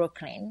in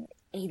Brooklyn.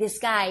 This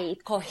guy,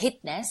 it's called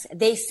Hitness.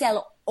 They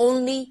sell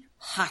only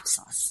hot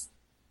sauce.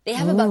 They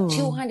have about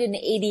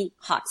 280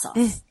 hot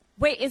sauce.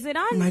 Wait, is it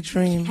on? My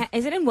dream.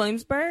 Is it in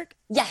Williamsburg?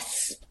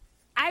 Yes.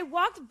 I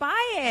walked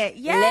by it.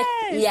 Yes.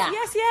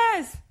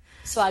 Yes.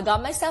 So I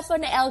got myself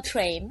on the L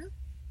train,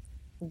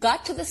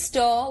 got to the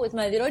store with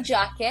my little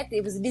jacket.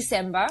 It was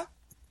December.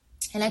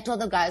 And I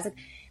told the guy, I was like,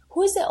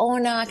 who's the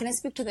owner? Can I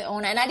speak to the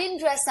owner? And I didn't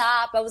dress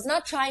up. I was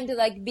not trying to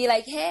like be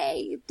like,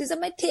 hey, these are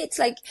my tits.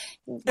 Like,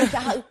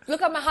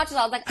 look at my hot sauce.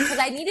 I was like, because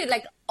I needed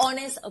like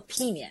honest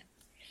opinion.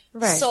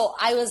 Right. So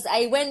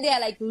I went there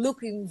like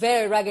looking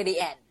very Raggedy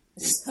Ann.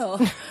 So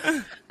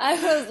I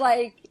was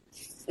like,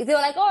 they were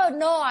like, oh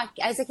no.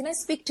 I was like, can I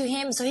speak to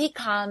him? So he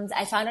comes.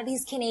 I found out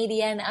he's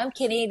Canadian. I'm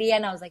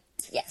Canadian. I was like,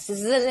 yes,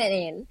 this is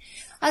in.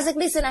 I was like,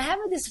 listen, I have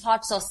this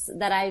hot sauce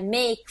that I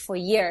make for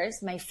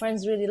years. My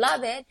friends really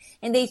love it.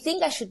 And they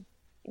think I should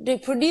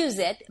produce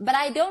it. But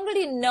I don't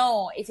really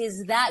know if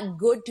it's that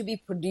good to be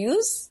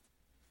produced.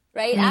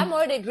 Right? I'm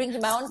already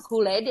drinking my own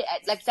Kool-Aid.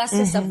 Like, that's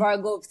just a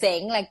Virgo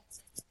thing. Like,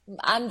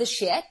 I'm the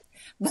shit.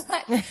 But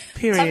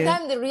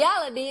sometimes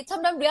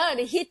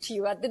reality hits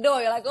you at the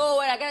door. You're like, oh,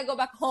 wait, I gotta go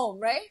back home,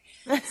 right?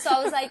 So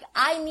I was like,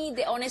 I need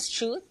the honest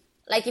truth.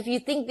 Like, if you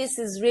think this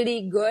is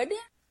really good,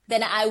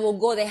 then I will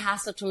go the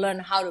hassle to learn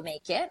how to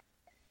make it.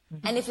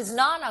 And if it's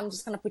not, I'm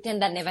just gonna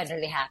pretend that never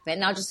really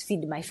happened. I'll just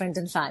feed my friends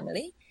and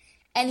family.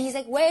 And he's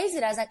like, where is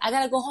it? I was like, I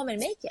gotta go home and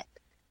make it.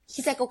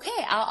 He's like,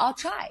 okay, I'll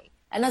try.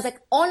 And I was like,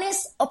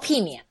 honest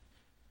opinion,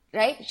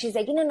 right? She's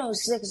like, no.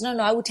 She's like,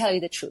 no, I will tell you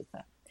the truth.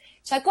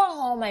 So I go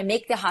home, I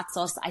make the hot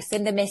sauce, I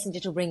send the messenger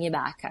to bring it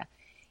back.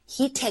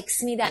 He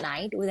texts me that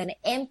night with an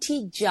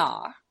empty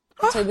jar.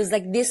 So it was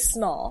like this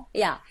small.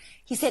 Yeah.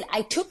 He said,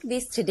 I took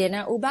this to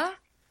dinner, Ubah,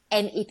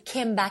 and it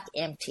came back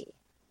empty.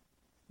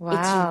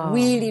 Wow. It's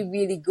really,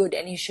 really good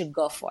and you should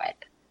go for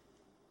it.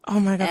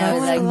 Oh my God,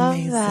 I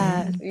love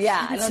that.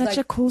 Yeah. It's such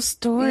a cool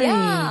story.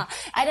 Yeah.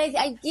 And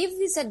I give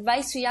this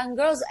advice to young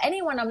girls,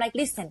 anyone. I'm like,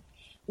 listen,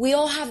 we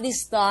all have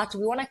this thought.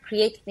 We want to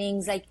create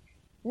things. Like,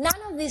 none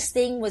of this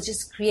thing was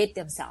just create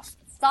themselves.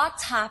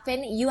 Thoughts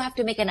happen. You have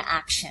to make an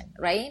action,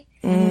 right?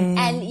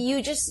 And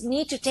you just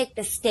need to take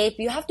the step.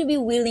 You have to be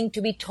willing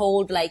to be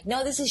told, like,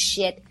 no, this is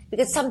shit,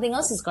 because something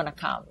else is going to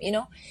come, you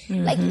know?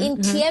 Like in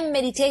TM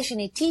meditation,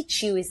 it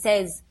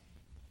says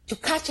to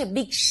catch a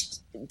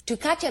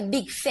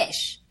big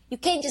fish, you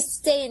can't just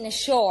stay in the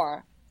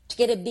shore to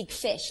get a big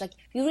fish. Like,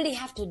 you really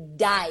have to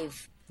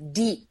dive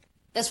deep.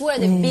 That's where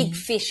the big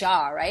fish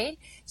are, right?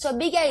 So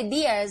big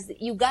ideas,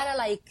 you gotta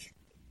like,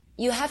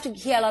 you have to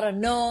hear a lot of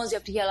no's, you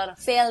have to hear a lot of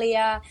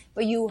failure,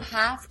 but you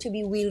have to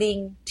be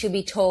willing to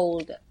be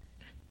told,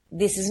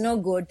 this is no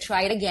good,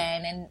 try it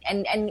again.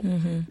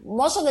 And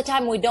most of the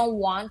time we don't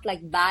want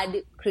like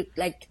bad,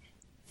 like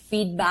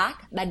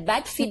feedback, but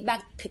bad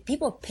feedback,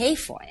 people pay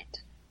for it.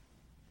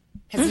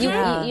 Because you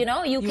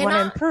know, you cannot want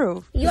to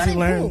improve. You want to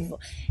learn. improve.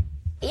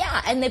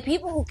 Yeah, and the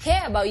people who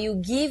care about you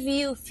give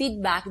you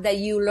feedback that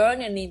you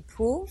learn and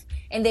improve,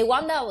 and they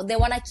want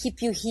to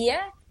keep you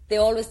here. They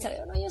always tell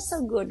you, "No, you're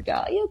so good,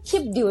 girl. You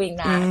keep doing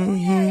that."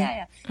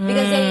 Yeah.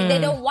 Because they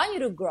don't want you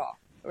to grow,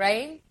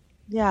 right?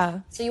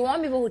 Yeah. So you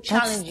want people who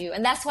challenge you,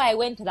 and that's why I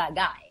went to that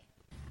guy.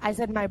 I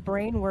said my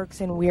brain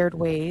works in weird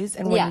ways,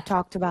 and when you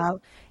talked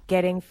about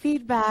getting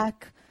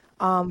feedback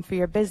for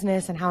your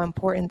business and how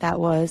important that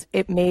was,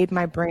 it made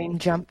my brain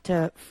jump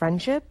to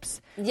friendships.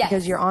 Yes.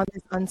 Because you're on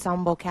this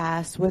ensemble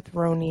cast with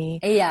RHONY,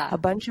 a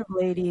bunch of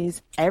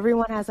ladies.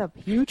 Everyone has a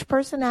huge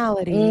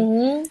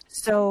personality.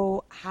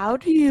 So how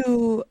do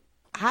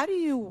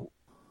you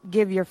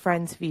give your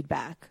friends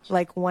feedback?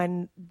 Like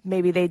when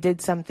maybe they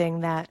did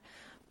something that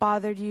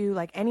bothered you,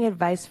 like any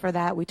advice for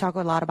that? We talk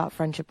a lot about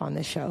friendship on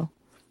this show.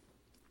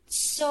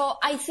 So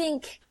I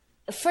think,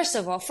 first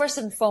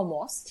and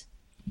foremost,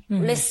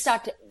 let's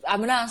start. I'm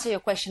going to answer your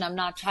question. I'm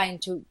not trying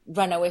to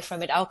run away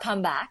from it. I'll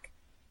come back.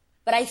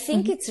 But I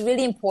think it's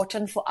really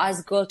important for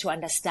us girls to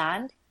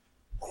understand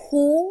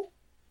who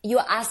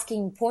you're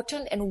asking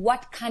important and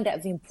what kind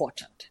of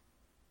important.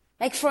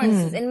 Like, for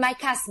instance, in my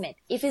castmate,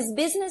 if it's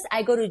business,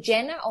 I go to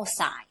Jenna or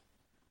Sai.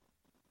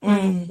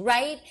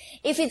 Right?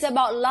 If it's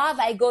about love,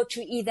 I go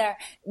to either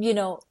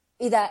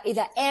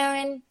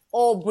Aaron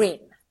or Bryn.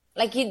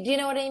 Like, do you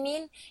know what I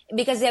mean?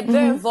 Because they're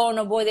very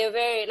vulnerable. They're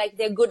very, like,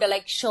 they're good at,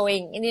 like,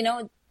 showing, and, you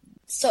know,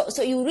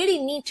 so you really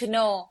need to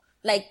know,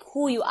 like,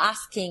 who you're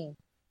asking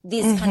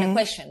this kind of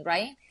question,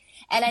 right?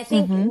 And I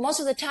think most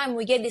of the time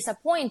we get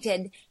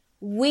disappointed.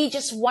 We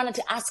just wanted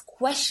to ask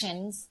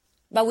questions,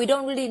 but we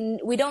don't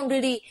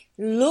really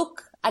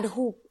look at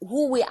who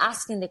we're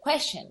asking the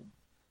question.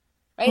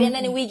 Right? And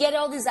then we get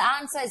all these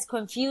answers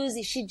confused.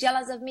 Is she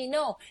jealous of me?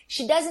 No,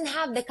 she doesn't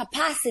have the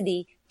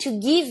capacity to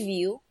give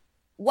you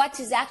what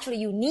is actually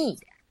you need.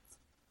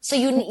 So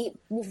you need,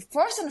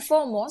 first and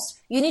foremost,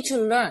 you need to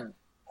learn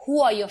who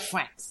are your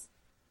friends.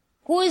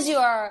 Who is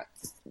your,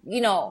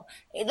 you know,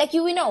 like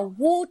you know,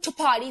 who to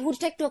party, who to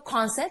take to a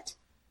concert,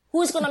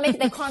 who's going to make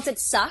the concert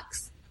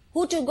sucks,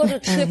 who to go to a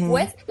trip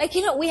with. Like,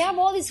 you know, we have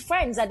all these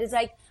friends that is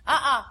like,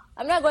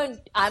 I'm not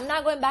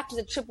going back to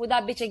the trip with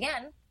that bitch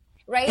again.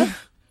 Right?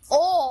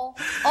 Or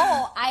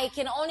I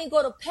can only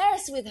go to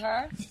Paris with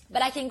her,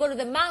 but I can go to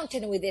the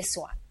mountain with this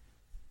one.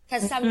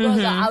 Because some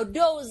girls are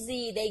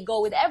outdoorsy, they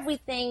go with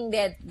everything,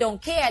 they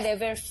don't care, they're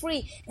very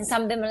free. And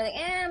some of them are like,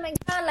 oh my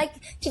God, like,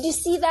 did you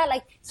see that?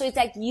 Like, so it's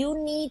like you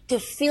need to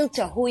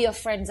filter who your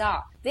friends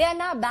are. They are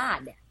not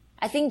bad.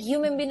 I think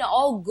human beings are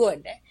all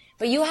good.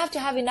 But you have to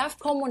have enough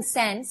common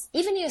sense,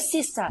 even your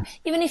sister,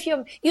 even if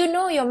you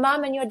know your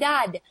mom and your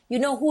dad, you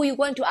know who you're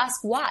going to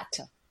ask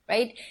what,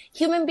 right?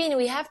 Human being,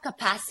 we have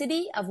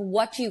capacity of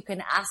what you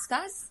can ask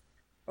us,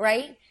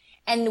 right?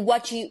 And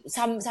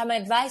some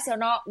advice are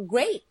not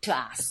great to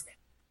ask,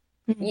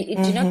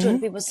 you know, to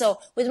people. So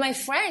with my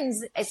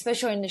friends,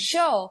 especially in the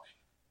show,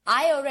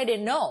 I already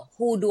know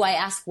who do I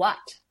ask what.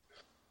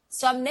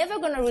 So I'm never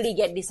going to really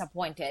get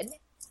disappointed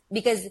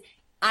because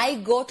I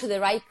go to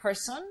the right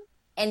person.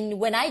 And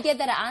when I get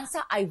that answer,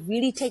 I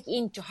really take it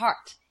into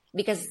heart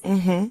because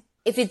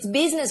if it's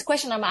business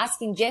question, I'm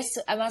asking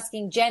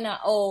Jenna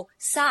or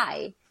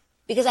Sai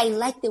because I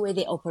like the way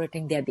they're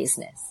operating their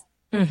business.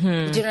 Do you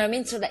know what I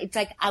mean? So that it's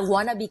like, I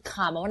want to be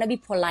calm. I want to be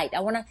polite. I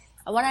want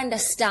to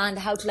understand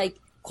how to like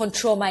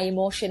control my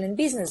emotion in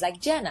business, like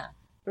Jenna,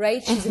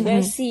 right? She's a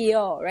very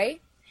CEO,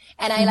 right?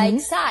 And I like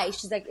Sai.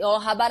 She's like, oh,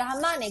 how about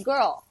her money,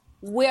 girl?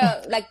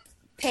 We're like,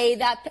 pay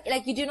that.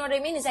 Like, you do know what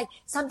I mean? It's like,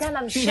 sometimes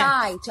I'm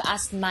shy to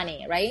ask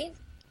money, right?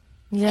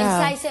 Yeah.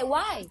 And Sai said,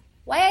 why?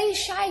 Why are you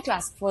shy to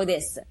ask for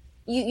this?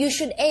 You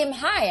should aim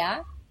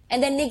higher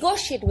and then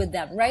negotiate with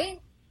them, right?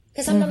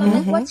 Because sometimes I'm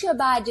like, what's your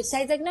budget? So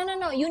it's like,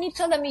 no, you need to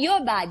tell them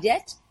your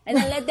budget and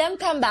then let them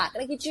come back.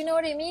 Like, do you know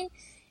what I mean?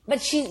 But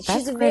she's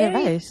she's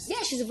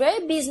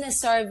very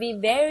business savvy,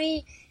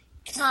 very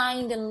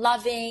kind and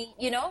loving,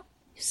 you know,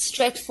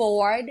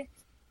 straightforward.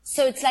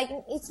 So it's like,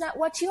 it's not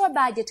what's your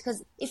budget.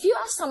 Because if you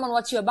ask someone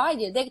what's your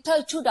budget, they tell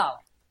you $2.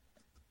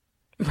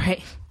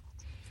 Right.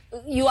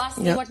 You ask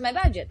me what's my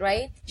budget,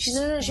 right? She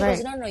said,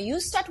 no, you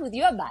start with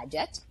your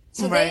budget.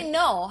 So they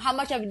know how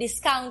much of a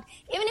discount,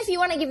 even if you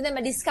want to give them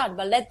a discount,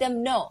 but let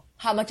them know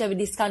how much of a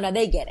discount are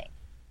they getting.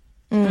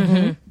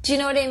 Do you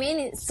know what I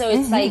mean? So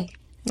it's like...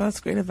 That's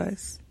great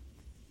advice.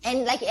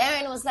 And like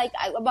Aaron was like,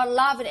 about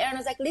love, and Aaron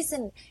was like,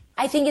 listen,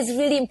 I think it's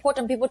really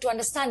important people to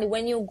understand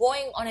when you're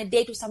going on a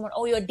date with someone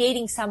or you're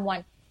dating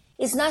someone,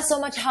 it's not so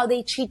much how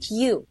they treat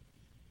you.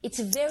 it's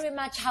very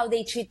much how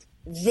they treat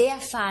their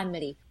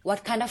family,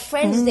 what kind of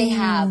friends they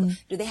have.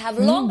 Do they have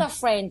longer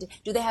friends?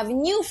 Do they have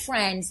new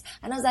friends?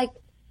 And I was like,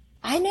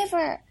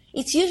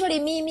 it's usually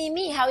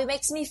me, how he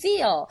makes me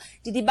feel.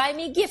 Did he buy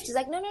me a gift? He's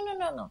like,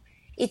 no.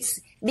 It's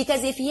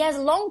because if he has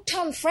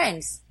long-term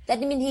friends, that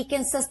means he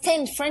can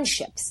sustain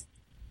friendships.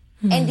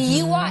 And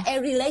you are a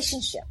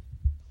relationship.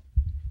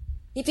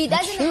 If he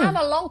doesn't have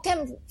a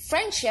long-term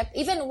friendship,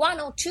 even 1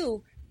 or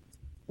 2,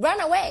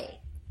 run away.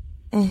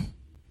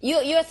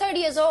 You're 30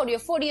 years old, you're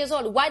 40 years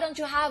old. Why don't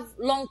you have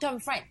long-term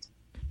friends?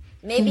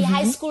 Maybe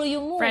high school you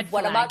move.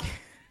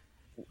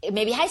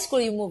 Maybe high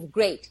school you move?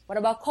 Great. What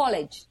about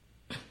college?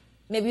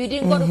 Maybe you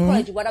didn't go to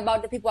college. What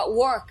about the people at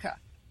work?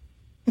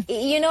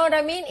 You know what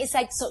I mean? It's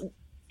like, so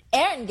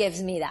Aaron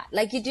gives me that.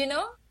 Like, you do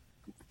know?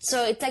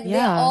 So it's like they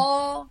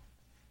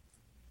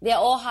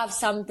all have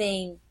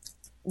something.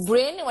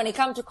 Bryn, when it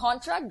comes to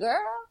contract,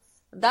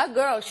 that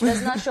girl, she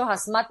does not show her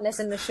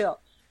smartness in the show.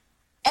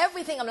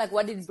 Everything, I'm like,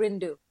 what did Bryn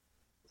do?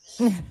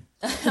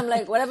 I'm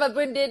like, whatever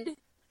Bryn did,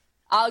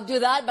 I'll do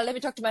that, but let me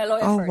talk to my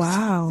lawyer first.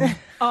 Wow.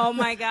 Oh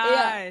my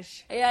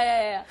gosh.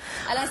 Yeah.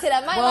 And I said,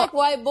 I might like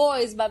white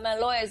boys, but my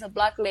lawyer is a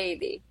black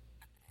lady.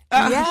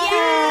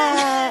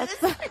 Yes.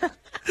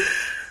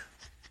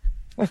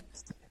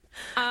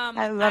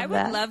 I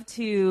would love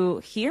to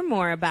hear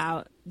more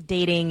about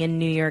dating in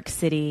New York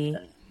City.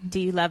 Do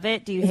you love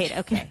it? Do you hate it?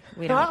 Okay.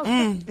 We don't.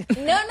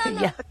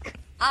 No.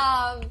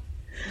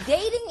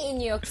 Dating in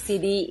New York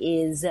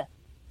City is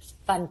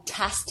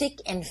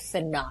fantastic and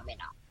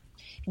phenomenal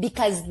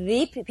because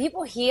the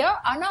people here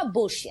are not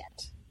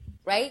bullshit,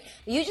 right?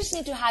 You just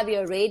need to have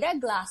your radar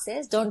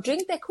glasses. Don't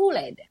drink the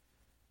Kool-Aid.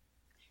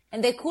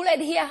 And the Kool-Aid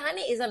here,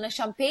 honey, is on a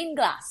champagne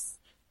glass.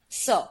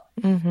 So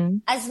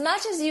as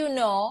much as you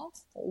know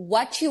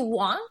what you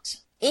want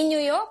in New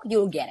York,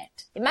 you'll get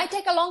it. It might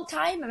take a long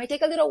time. It might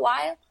take a little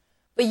while,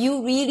 but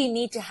you really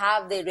need to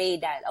have the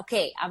radar.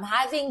 Okay, I'm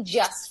having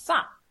just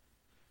fun.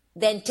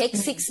 Then take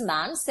 6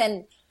 months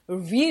and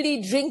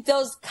really drink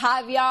those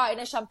caviar in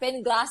a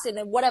champagne glass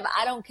and whatever.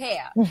 I don't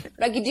care.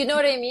 Like, do you know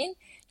what I mean?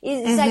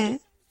 It's like,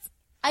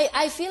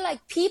 I feel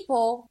like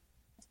people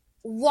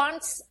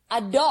want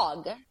a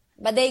dog,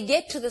 but they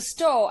get to the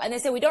store and they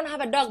say, we don't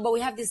have a dog, but we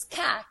have this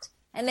cat.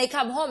 And they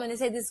come home and they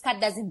say, this cat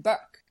doesn't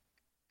bark.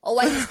 Or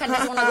why this cat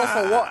doesn't want to go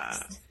for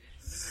walks.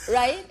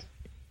 Right?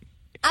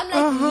 I'm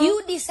like,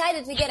 you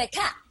decided to get a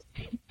cat.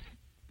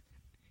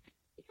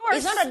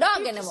 It's not a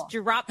dog anymore.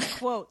 Drop the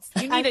quotes.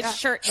 You need a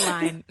shirt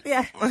line.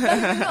 Yeah.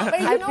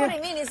 But you know what I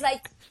mean? It's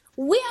like,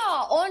 we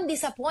are on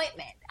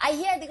disappointment. I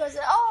hear they go, this,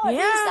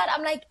 that.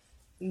 I'm like,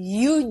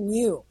 you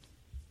knew.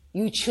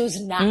 You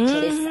choose not to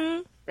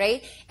listen.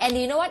 Right? And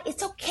you know what?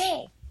 It's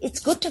okay. It's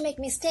good to make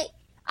mistakes.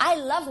 I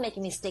love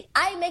making mistakes.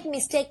 I make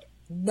mistake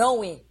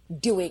knowing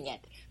doing it.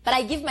 But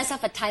I give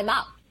myself a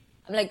timeout.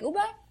 I'm like,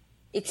 Ubah,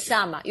 it's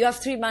summer. You have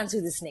 3 months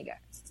with this nigga.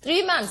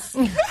 3 months.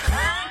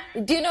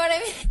 Do you know what I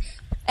mean?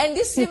 And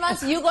these 3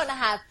 months, you're going to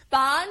have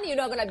fun. You're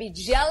not going to be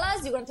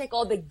jealous. You're going to take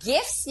all the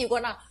gifts. You're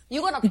going to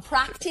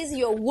practice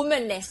your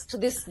womanness to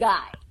this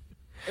guy.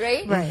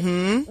 Right?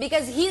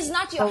 Because he's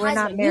not your husband. We're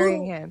not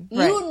marrying him.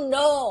 You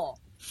know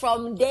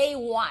from day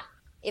one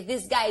if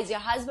this guy is your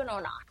husband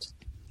or not.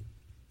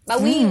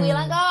 But we're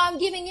like, I'm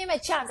giving him a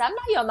chance. I'm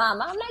not your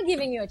mama. I'm not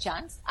giving you a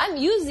chance. I'm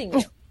using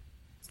you.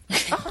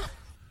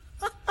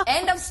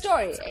 End of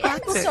story.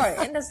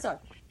 End of story.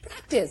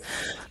 Practice.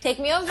 Take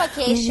me on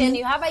vacation.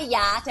 You have a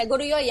yacht. I go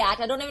to your yacht.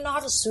 I don't even know how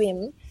to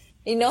swim.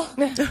 You know,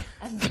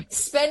 I'm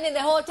spending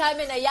the whole time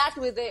in a yacht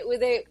with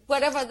a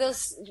whatever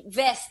this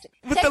vest.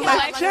 With the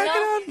life jacket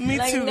on? Me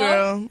too,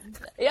 girl.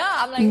 Yeah,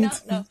 I'm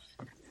like, no.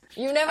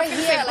 You never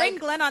hear bring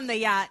Glenn on the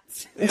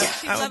yacht. Yeah,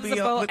 she loves the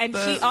boat, and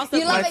she also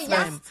you love a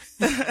yacht.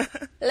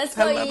 Let's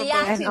go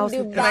yacht in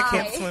Dubai. And I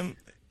can't swim.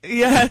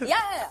 Yes.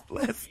 Yeah.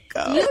 Let's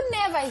go. You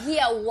never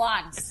hear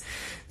once.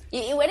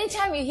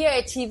 Anytime you hear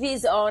a TV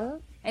is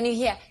on and you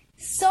hear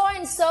so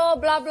and so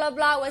blah blah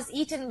blah was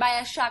eaten by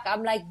a shark,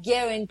 I'm like,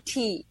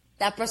 guarantee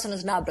that person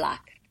is not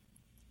black.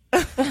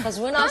 Because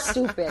we're not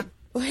stupid.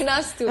 We're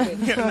not stupid.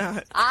 You're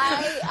not.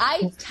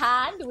 I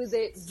tanned with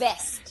a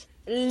vest.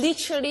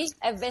 Literally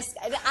a vest.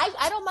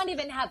 I don't mind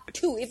even have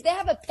 2. If they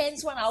have a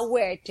pants one, I'll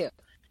wear it too.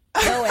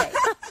 No way.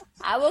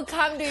 I will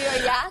come to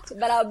your yacht,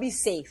 but I'll be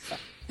safe.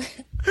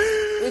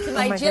 With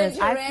my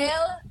ginger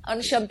ale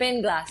on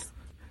champagne glass.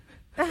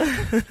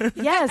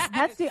 Yes,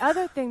 that's the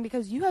other thing,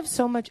 because you have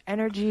so much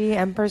energy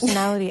and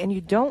personality and you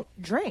don't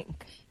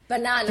drink.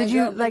 Banana.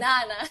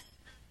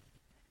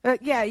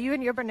 Yeah, you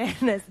and your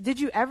bananas. Did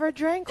you ever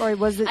drink, or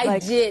was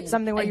it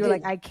something where you were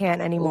like, I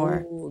can't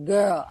anymore? Ooh,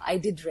 girl, I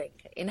did drink.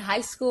 In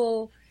high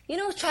school,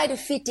 try to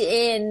fit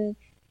in.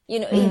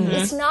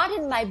 It's not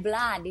in my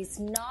blood. It's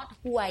not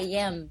who I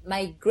am.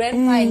 My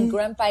grandpa and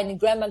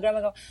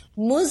grandma,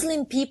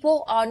 Muslim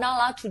people are not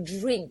allowed to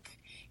drink.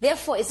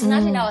 Therefore, it's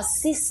not in our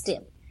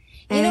system.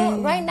 You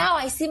know, right now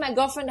I see my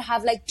girlfriend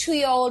have like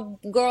 2-year-old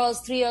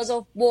girls,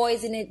 3-year-old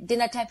boys in a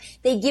dinner time.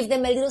 They give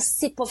them a little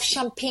sip of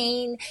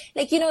champagne.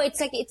 Like, you know, it's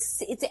like,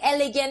 it's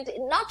elegant,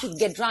 not to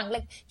get drunk,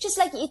 like, just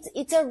like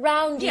it's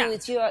around you.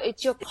 It's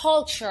your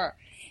culture.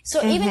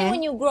 So even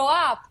when you grow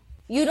up,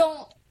 you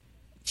don't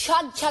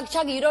chug.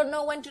 You don't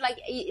know when to like,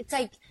 it's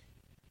like,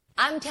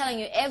 I'm telling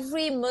you,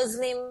 every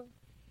Muslim,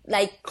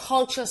 like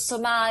culture,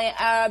 Somali,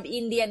 Arab,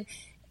 Indian,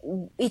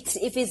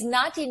 if it's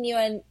not in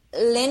your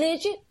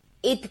lineage,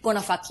 it's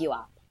gonna fuck you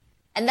up.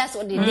 And that's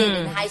what they did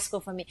in high school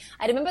for me.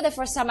 I remember the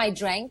first time I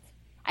drank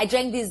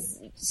this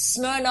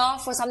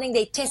Smirnoff or something.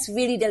 They taste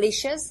really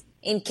delicious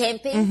in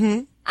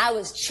camping. I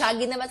was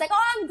chugging them. I was like,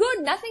 oh, I'm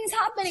good. Nothing's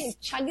happening.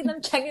 Chugging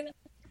them.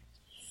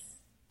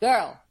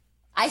 Girl,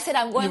 I said,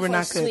 I'm going for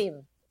a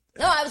swim.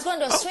 No, I was going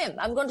to swim.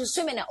 I'm going to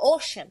swim in an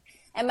ocean.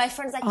 And my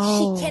friend's like,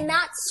 she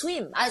cannot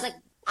swim. I was like,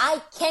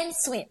 I can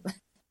swim.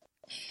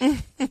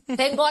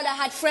 Thank God I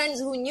had friends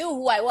who knew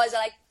who I was.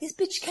 They're like, this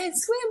bitch can't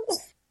swim.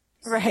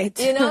 Right.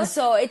 You know,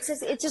 so it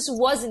just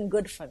wasn't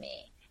good for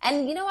me.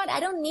 And you know what? I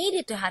don't need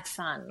it to have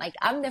fun. Like,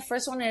 I'm the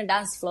first one in the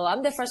dance floor.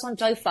 I'm the first one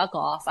to fuck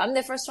off. I'm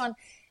the first one.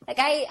 Like,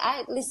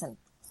 I listen.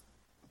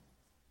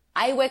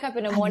 I wake up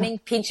in the morning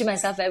pinching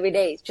myself every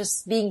day,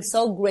 just being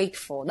so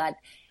grateful that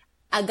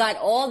I got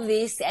all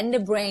this and the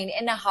brain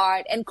and the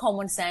heart and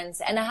common sense.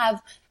 And I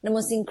have the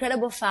most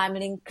incredible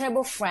family,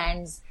 incredible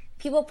friends.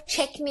 People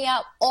check me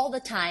out all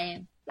the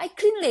time. Like,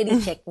 clean lady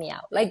check me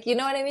out. Like, you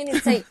know what I mean?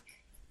 It's like,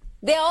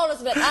 they always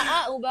be like,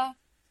 Ubah.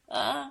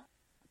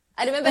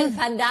 I remember in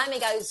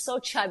pandemic, I was so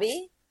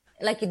chubby,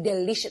 like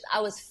delicious. I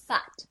was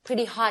fat,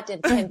 pretty hot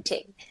and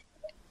tempting.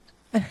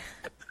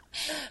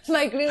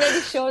 My green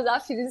lady shows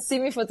up. She didn't see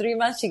me for 3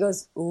 months. She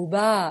goes,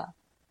 Ubah,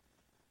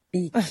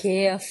 be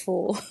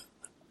careful.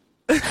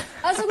 I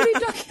was like, what are you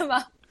talking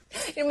about?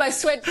 In my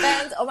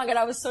sweatpants. Oh my God,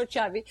 I was so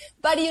chubby.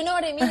 But you know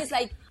what I mean? It's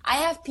like, I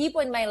have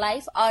people in my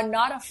life are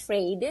not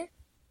afraid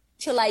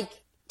to like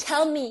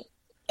tell me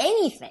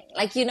anything.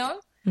 Like, you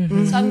know?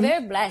 So I'm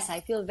very blessed.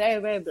 I feel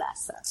very, very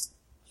blessed.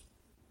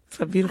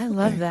 So beautiful. I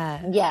love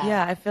that.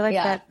 Yeah. I feel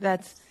like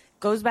that's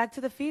goes back to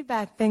the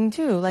feedback thing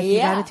too. Like, you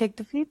got to take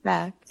the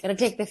feedback. Gotta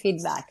take the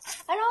feedback.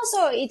 And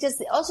also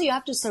you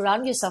have to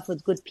surround yourself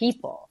with good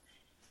people.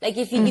 Like,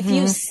 if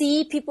you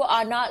see people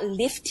are not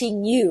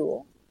lifting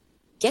you,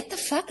 get the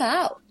fuck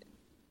out.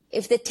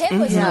 If the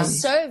table is not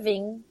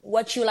serving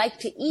what you like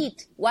to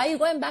eat, why are you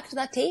going back to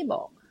that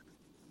table?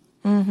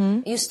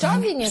 You're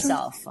starving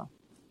yourself.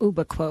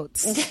 Ubah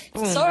quotes.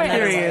 Sorry.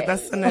 Period.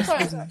 That's the next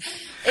business.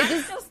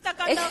 I'm still stuck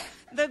on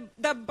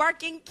the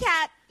barking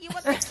cat. You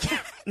want the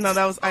cat? No,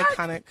 that was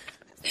iconic.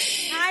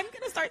 I'm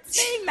going to start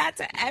saying that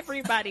to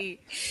everybody.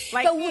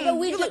 Like, But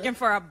you're looking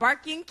for a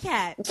barking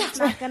cat. It's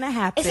not going to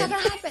happen. It's not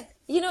going to happen.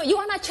 You know, you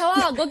want a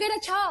chihuahua, go get a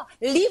chihuahua.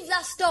 Leave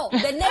that store.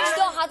 The next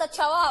door has a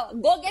chihuahua.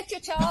 Go get your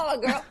chihuahua,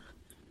 girl.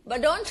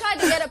 But don't try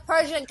to get a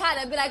Persian cat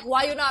and be like,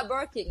 why you not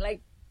barking?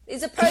 Like,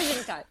 it's a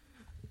Persian cat.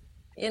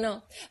 You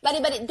know,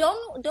 but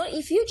don't,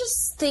 if you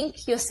just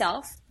think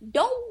yourself,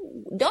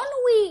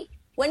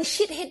 when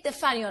shit hit the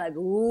fan, you're like,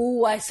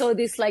 ooh, I saw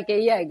this like a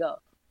year ago.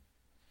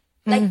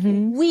 Like,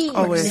 we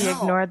always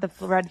ignore the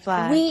red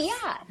flag.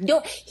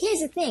 Here's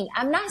the thing.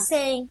 I'm not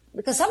saying,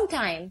 because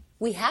sometimes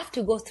we have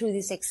to go through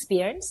this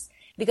experience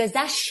because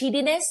that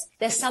shittiness,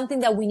 there's something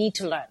that we need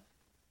to learn.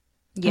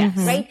 Yes.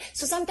 Right?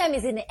 So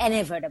sometimes it's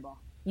inevitable.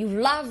 You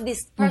love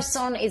this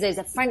person, is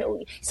a friend.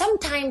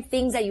 Sometimes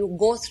things that you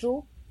go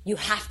through, you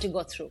have to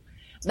go through.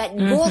 But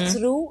go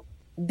through,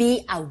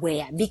 be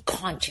aware, be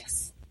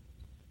conscious.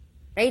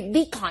 Right?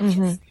 Be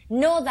conscious.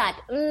 Know that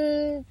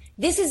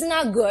this is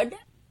not good,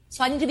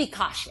 so I need to be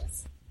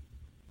cautious.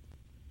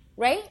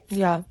 Right?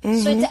 Yeah. So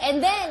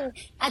and then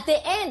at the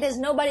end, there's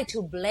nobody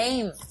to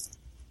blame.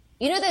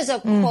 You know, there's a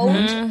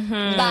quote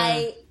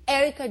by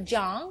Erica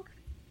Jong.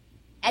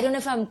 I don't know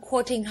if I'm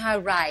quoting her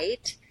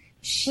right.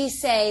 She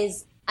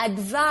says,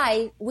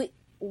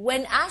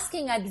 when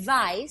asking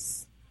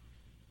advice,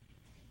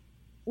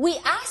 we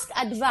ask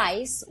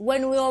advice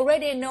when we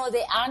already know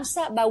the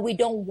answer, but we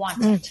don't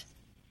want it.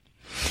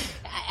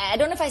 I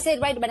don't know if I said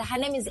it right, but her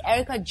name is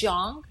Erica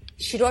Jong.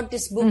 She wrote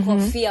this book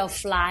called Fear of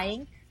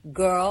Flying.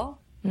 Girl,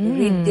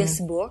 read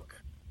this book.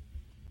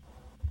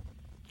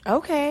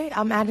 Okay,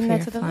 I'm adding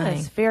that to the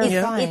list. Fear of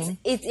Flying.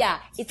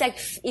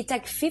 It's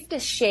like 50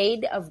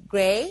 Shades of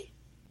Grey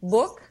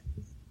book,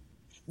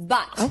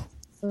 but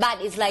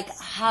it's like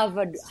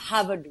Harvard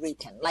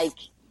written. Like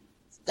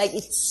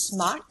it's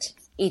smart.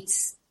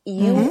 It's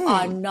you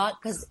are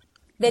not, because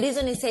the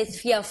reason it says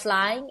Fear of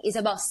Flying is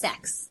about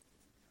sex.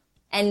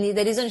 And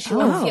the reason she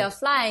wrote Fear of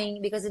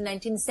Flying, because in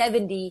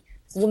 1970,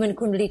 women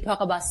couldn't really talk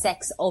about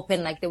sex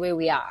open like the way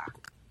we are.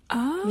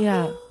 Oh.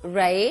 Yeah.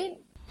 Right?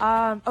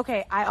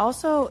 Okay, I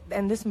also,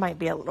 and this might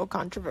be a little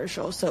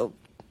controversial, so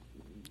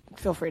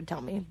feel free to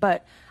tell me,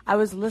 but I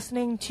was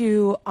listening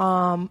to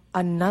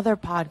another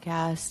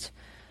podcast.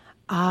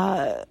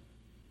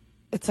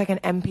 It's like an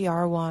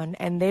NPR one,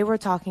 and they were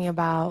talking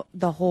about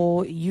the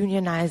whole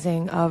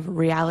unionizing of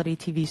reality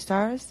TV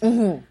stars.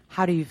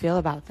 How do you feel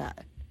about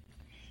that?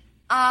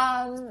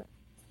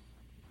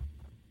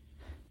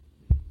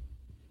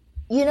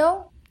 you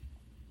know,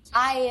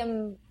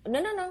 I'm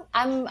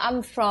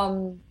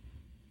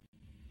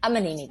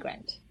an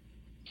immigrant,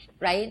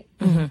 right?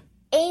 Mm-hmm.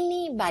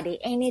 Anybody,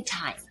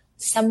 anytime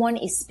someone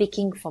is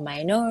speaking for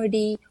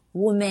minority,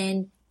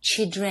 women,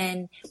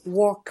 children,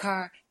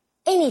 worker,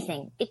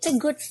 anything, it's a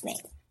good thing.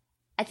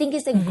 I think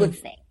it's a good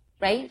thing,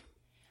 right?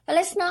 But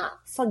let's not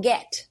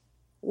forget,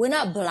 we're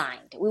not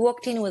blind. We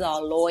walked in with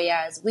our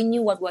lawyers. We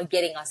knew what we're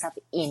getting ourselves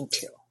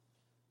into,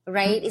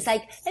 right? It's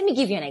like, let me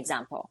give you an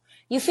example.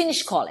 You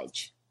finish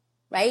college,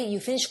 right? You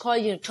finish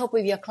college, you're top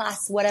of your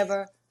class,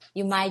 whatever.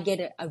 You might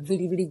get a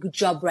really, really good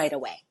job right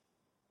away.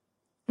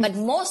 But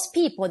most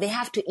people, they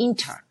have to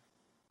intern.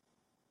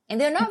 And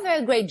they're not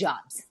very great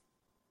jobs.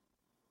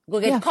 Go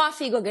get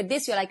coffee, go get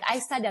this. You're like, I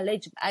studied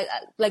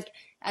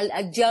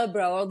a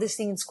jailbro, all this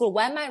thing in school.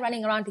 Why am I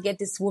running around to get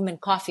this woman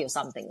coffee or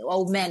something,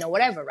 or men or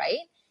whatever, right?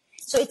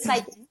 So it's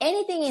like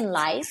anything in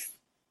life,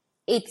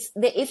 if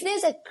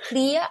there's a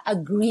clear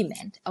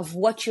agreement of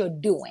what you're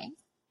doing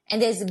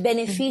and there's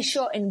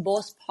beneficial in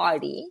both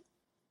parties,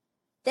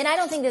 then I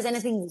don't think there's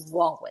anything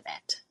wrong with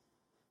it.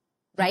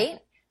 Right?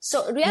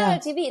 So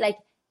reality TV, like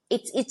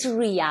it's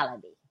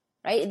reality,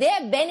 right?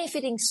 They're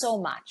benefiting so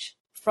much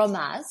from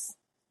us.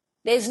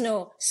 There's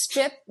no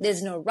strip,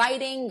 there's no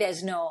writing,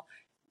 there's no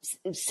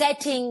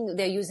setting.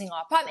 They're using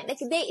our apartment. Like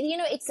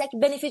it's like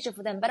beneficial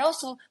for them. But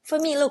also for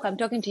me, look, I'm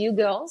talking to you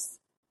girls.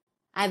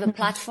 I have a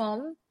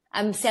platform.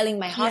 I'm selling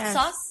my hot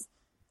sauce,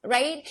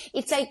 right?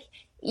 It's like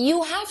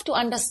you have to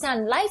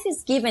understand life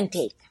is give and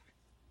take.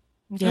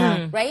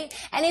 Yeah. Right?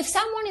 And if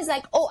someone is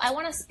like, oh, I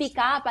want to speak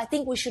up, I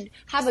think we should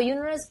have a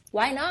universe,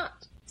 why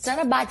not? It's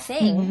not a bad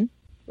thing,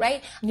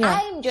 right? Yeah.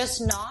 I'm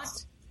just not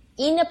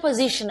in a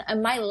position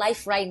in my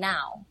life right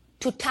now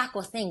to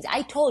tackle things.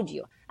 I told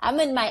you, I'm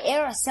in my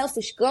era,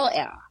 selfish girl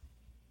era.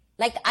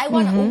 Like I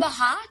want Ubah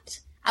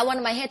hot. I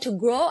want my hair to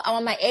grow. I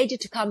want my age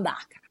to come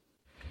back.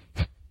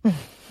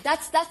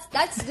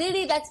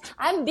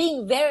 I'm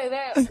being very,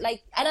 very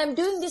like, and I'm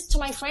doing this to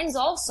my friends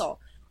also.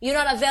 You're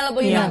not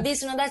available. You're not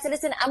this, you're not that. So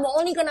listen, I'm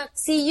only going to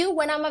see you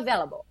when I'm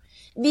available.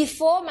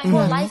 Before my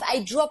whole life,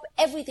 I drop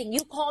everything.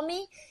 You call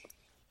me,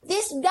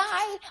 this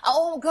guy,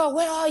 oh girl,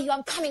 where are you?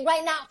 I'm coming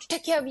right now to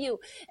take care of you.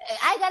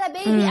 I got a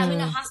baby. I'm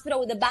in a hospital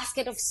with a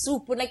basket of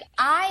soup. Like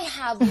I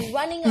have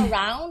running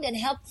around and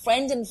help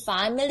friends and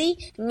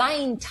family my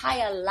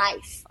entire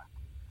life.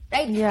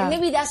 Right? Yeah. And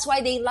maybe that's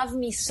why they love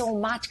me so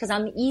much, because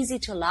I'm easy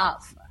to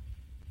love.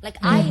 Like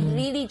I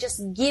really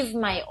just give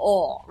my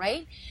all,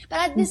 right? But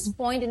at this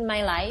point in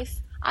my life,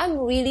 I'm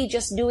really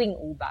just doing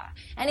Ubah.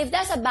 And if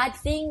that's a bad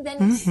thing,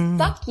 then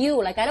fuck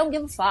you. Like I don't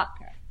give a fuck,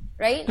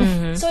 right?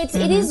 So it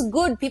is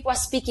good. People are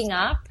speaking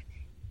up.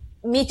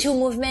 Me Too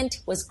movement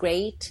was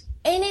great.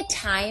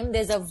 Anytime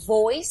there's a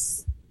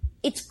voice,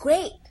 it's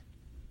great.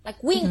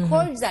 Like we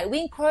encourage that. We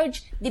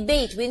encourage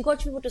debate. We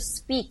encourage people to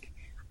speak.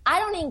 I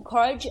don't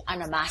encourage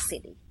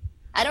animosity.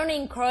 I don't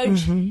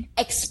encourage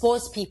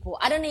expose people.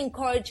 I don't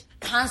encourage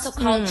cancel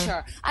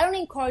culture. I don't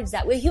encourage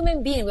that. We're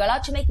human beings. We're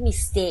allowed to make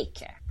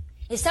mistakes.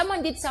 If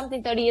someone did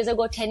something 30 years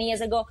ago, 10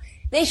 years ago,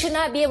 they should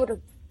not be able to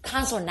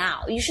cancel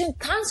now. You shouldn't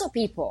cancel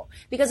people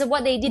because of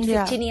what they did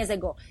 15 years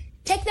ago.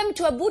 Take them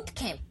to a boot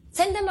camp.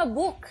 Send them a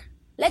book.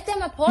 Let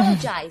them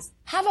apologize.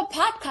 Have a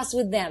podcast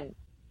with them.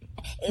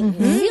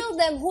 Feel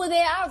them who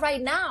they are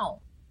right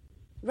now.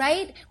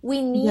 Right?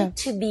 We need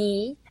to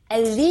be a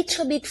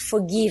little bit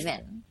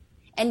forgiven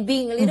and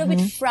being a little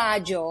bit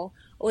fragile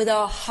with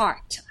our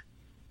heart.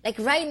 Like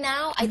right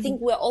now, I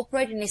think we're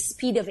operating the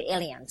speed of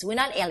aliens. We're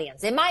not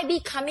aliens. They might be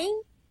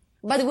coming,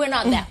 but we're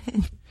not them.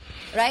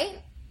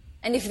 Right?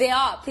 And if they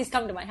are, please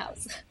come to my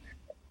house.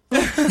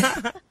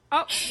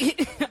 Okay.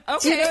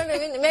 Do you know what I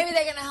mean? Maybe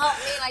they're going to help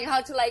me, like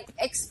how to like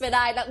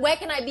expedite. Like, where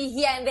can I be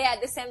here and there at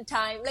the same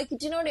time? Like, do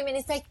you know what I mean?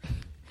 It's like,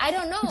 I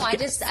don't know. I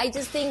just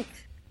think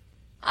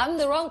I'm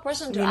the wrong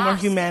person to ask. More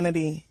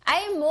humanity. I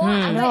am more,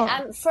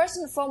 I'm first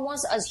and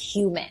foremost as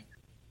human.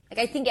 Like,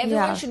 I think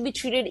everyone should be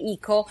treated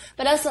equal,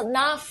 but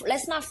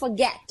let's not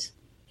forget,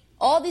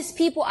 all these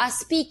people are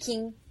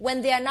speaking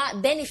when they are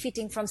not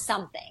benefiting from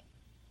something.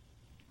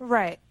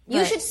 Right.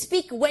 You should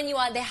speak when you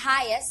are the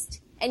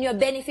highest and you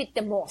benefit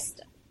the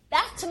most.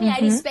 That, to me, I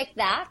respect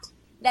that.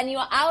 Then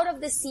you're out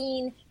of the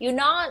scene. You're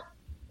not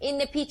in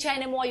the picture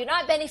anymore. You're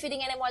not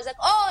benefiting anymore. It's like,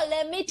 oh,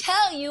 let me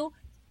tell you,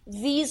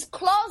 these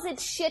closet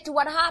shit,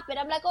 what happened?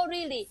 I'm like, oh,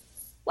 really?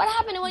 What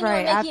happened when you were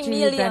making after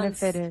millions? You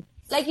benefited.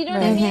 Like, you know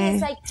what I mean?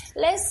 It's like,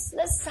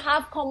 let's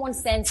have common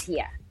sense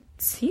here.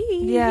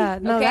 See? Yeah,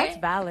 no, Okay? that's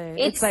valid.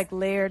 It's like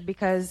layered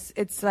because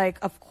it's like,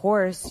 of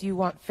course you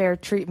want fair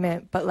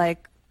treatment, but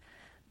like,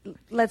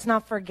 let's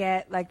not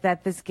forget like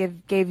that this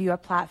gave you a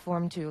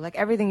platform too. Like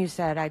everything you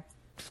said, I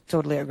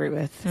totally agree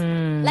with.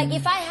 Like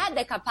if I had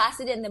the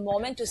capacity in the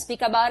moment to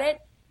speak about it,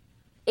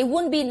 it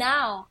wouldn't be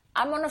now.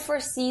 I'm on the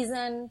first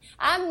season.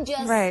 I'm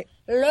just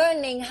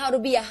learning how to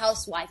be a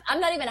housewife. I'm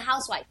not even a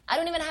housewife. I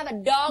don't even have a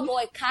dog or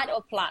a cat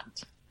or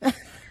plant.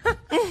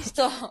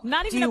 So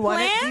not even a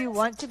plant? Do you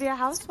want to be a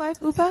housewife,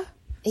 Ubah?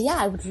 Yeah,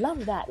 I would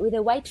love that with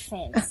a white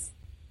fence.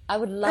 I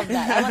would love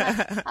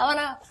that.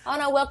 I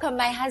wanna welcome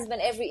my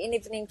husband every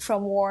evening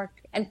from work,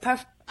 and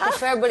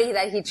preferably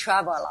that he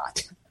travel a lot.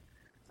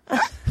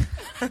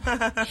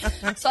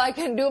 So I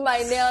can do my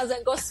nails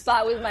and go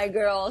spa with my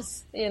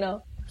girls, you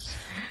know.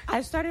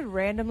 I started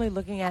randomly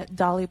looking at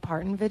Dolly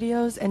Parton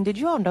videos, and did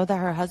you all know that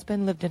her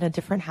husband lived in a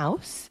different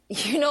house?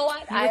 You know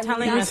what? You were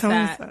telling us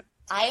that.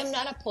 I am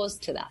not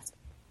opposed to that.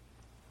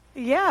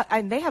 Yeah,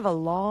 and they have a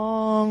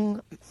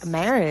long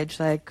marriage.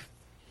 Like,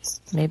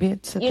 maybe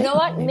it's you know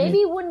what? Maybe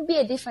it wouldn't be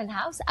a different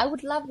house. I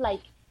would love,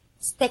 like,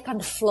 stick on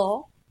the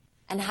floor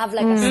and have,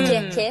 like, a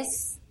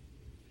staircase.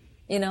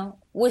 You know,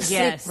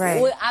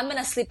 I'm going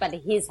to sleep at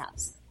his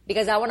house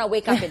because I want to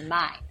wake up in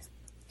mine.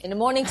 In the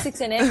morning,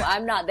 6 a.m.,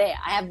 I'm not there.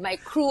 I have my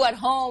crew at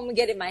home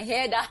getting my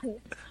hair done.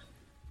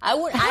 I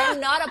am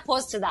not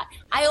opposed to that.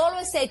 I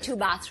always say 2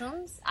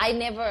 bathrooms. I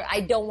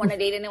don't want to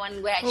date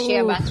anyone where I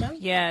share a bathroom.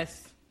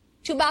 Yes.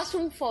 2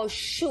 bathrooms for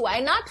sure.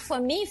 And not for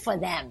me, for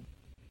them.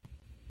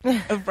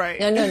 Right.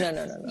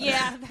 No.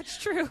 Yeah, that's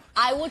true.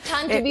 I would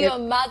turn to be a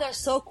mother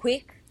so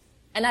quick,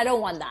 and I don't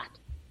want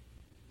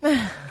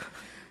that.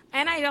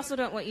 And I also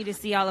don't want you to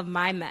see all of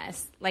my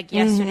mess. Like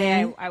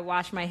yesterday, I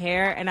washed my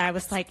hair, and I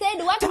was like,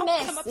 Said, what don't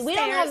mess? come upstairs. We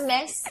don't have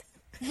mess.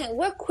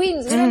 We're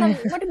queens. We don't have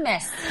what a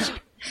mess.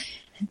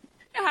 We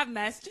don't have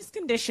mess, just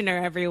conditioner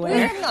We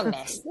everywhere. have no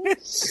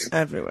mess.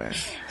 Everywhere.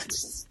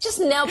 Just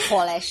nail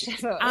polish.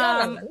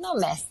 No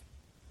mess.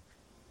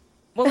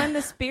 Well, in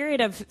the spirit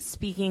of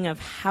speaking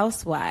of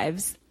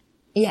housewives,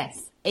 Yes.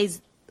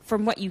 is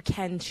from what you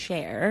can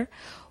share,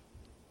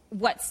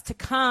 what's to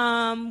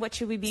come, what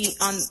should we be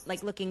on,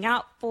 like, looking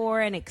out for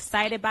and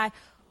excited by?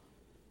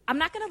 I'm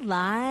not gonna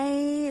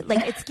lie,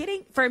 like, it's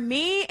getting, for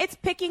me, it's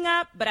picking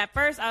up, but at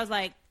first I was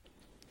like,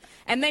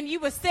 and then you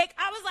were sick,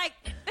 I was like,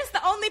 this is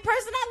the only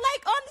person I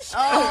like on the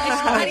show.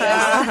 It's not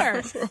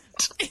even over.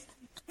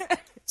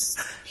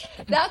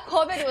 That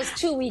COVID was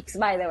 2 weeks,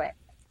 by the way.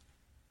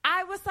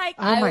 I was like,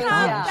 Oh my come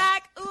gosh.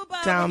 back,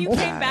 Ubah. Down When you bad.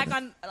 came back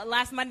on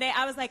last Monday,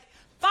 I was like,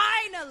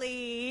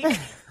 finally,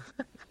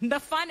 the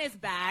fun is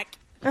back.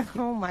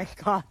 Oh my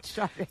God,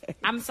 Shade.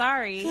 I'm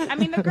sorry. I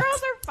mean, the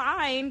girls are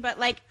fine, but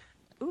like,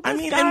 Ubah's I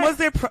mean, got- and was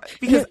there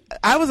because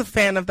I was a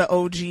fan of the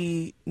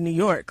OG New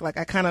York. Like,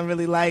 I kind of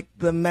really liked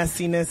the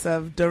messiness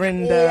of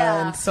Dorinda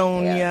and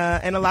Sonia,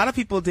 and a lot of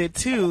people did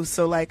too.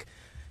 So, like,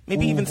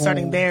 maybe even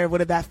starting there, what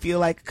did that feel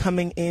like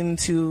coming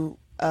into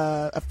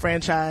a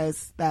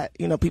franchise that,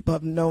 you know, people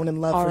have known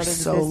and loved Already for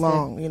so existed.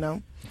 long, you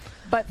know?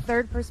 But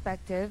third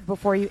perspective,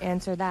 before you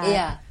answer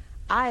that,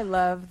 I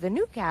love the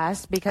new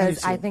cast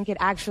because I think it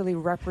actually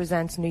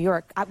represents New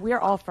York. We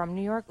are all from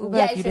New York,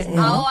 Ubah, if you didn't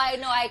know. Oh, I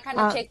know. I kind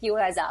of check you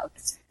guys out.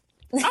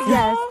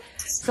 Yes.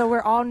 So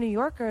we're all New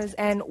Yorkers,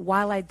 and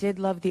while I did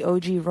love the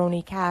OG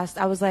RHONY cast,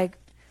 I was like,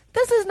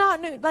 this is not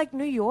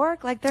New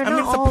York. Like, they're I mean,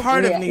 not it's a all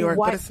part of New York, but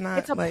white. it's not,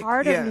 It's a like,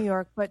 part of New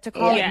York, but to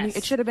call Yes.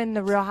 it should have been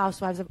the Real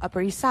Housewives of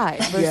Upper East Side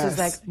versus Yes.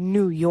 like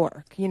New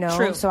York, you know?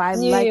 True. So I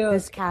New like York.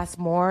 this cast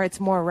more. It's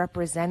more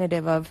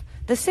representative of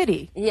the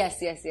city.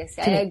 Yes.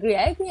 I agree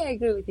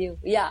with you.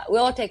 Yeah, we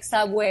all take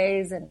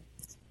subways, and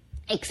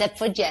except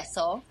for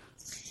Jessel.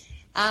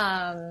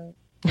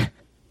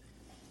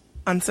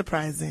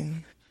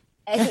 Unsurprising.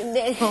 I was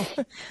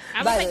By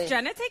the way. like,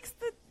 Jenna takes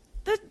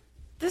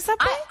the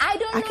subway? I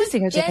don't I know can see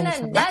her if taking a Jenna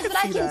subway. does, I but could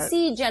I see can that.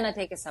 see Jenna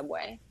take a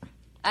subway.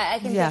 I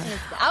can Yeah. definitely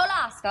see. I'll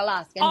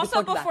ask. And Also,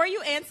 report back. before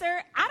you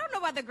answer, I don't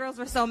know why the girls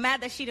were so mad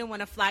that she didn't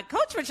want to fly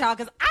coach with y'all,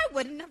 because I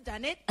wouldn't have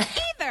done it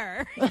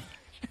either.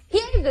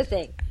 Here's the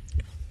thing.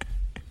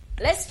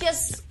 Let's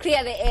just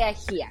clear the air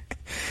here.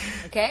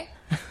 Okay?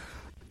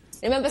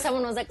 Remember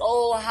someone was like,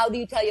 oh, how do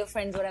you tell your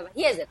friends, whatever.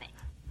 Here's the thing.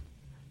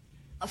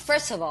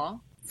 First of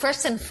all,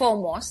 first and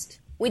foremost,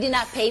 we did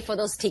not pay for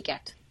those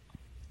tickets.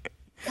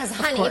 Because,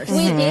 honey, if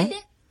we did,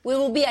 we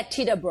will be at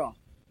Teterboro.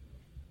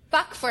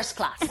 Fuck first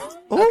class.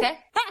 Okay?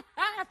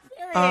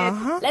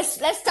 Let's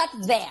start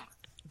there.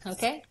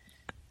 Okay?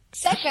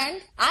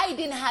 Second, I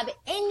didn't have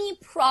any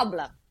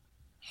problem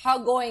her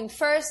going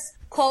first,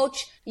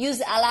 coach, use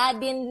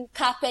Aladdin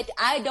carpet.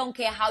 I don't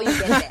care how you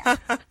get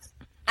there.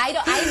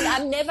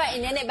 I'm never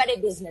in anybody's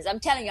business. I'm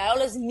telling you, I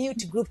always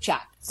mute group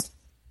chat.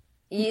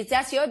 If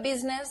that's your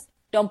business,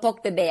 don't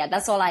poke the bear.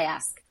 That's all I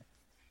ask.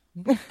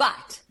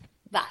 But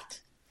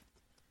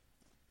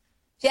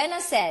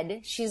Jenna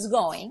said she's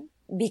going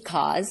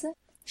because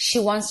she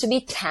wants to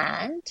be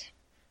tanned.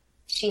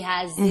 She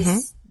has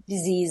this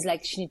disease,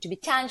 like she needs to be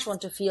tanned. She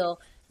wants to feel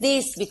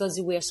this because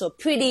we're so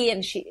pretty,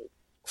 and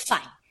fine.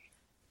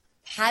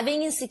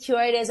 Having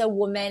insecurity as a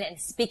woman and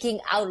speaking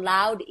out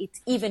loud,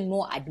 it's even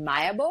more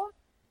admirable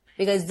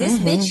because this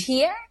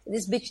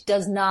bitch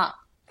does not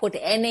put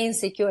any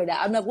insecurity.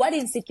 I'm like, what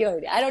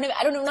insecurity? I don't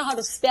even know how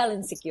to spell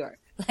insecure.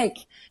 Like,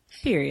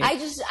 Period. I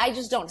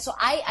just don't. So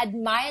I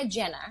admire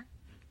Jenna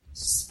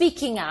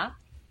speaking up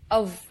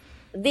of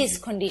this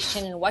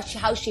condition and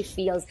how she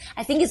feels.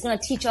 I think it's going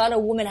to teach a lot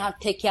of women how to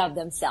take care of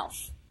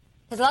themselves.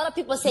 Because a lot of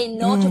people say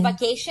no to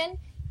vacation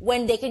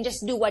when they can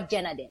just do what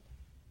Jenna did.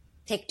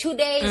 Take 2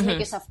 days, make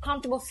yourself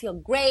comfortable, feel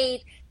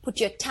great, put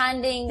your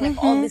tanding,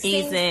 like all these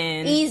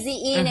things,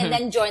 easy in, and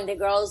then join the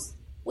girls,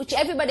 which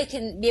everybody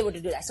can be able to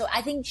do that. So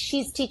I think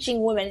she's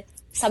teaching women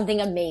something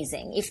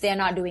amazing if they're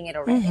not doing it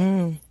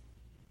already.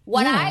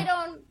 What I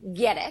don't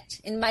get it,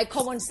 in my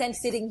common sense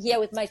sitting here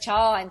with my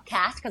chihuahua and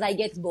cat, because I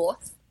get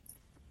both,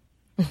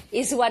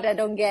 is what I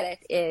don't get it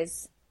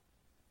is,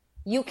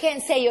 you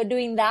can't say you're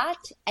doing that,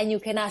 and you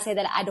cannot say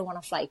that I don't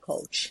want to fly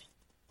coach.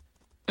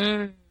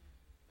 Do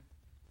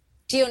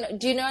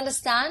you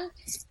understand?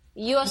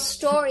 Your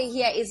story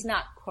here is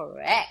not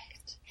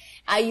correct.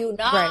 Are you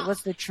not? Right,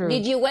 what's the truth?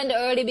 Did you went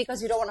early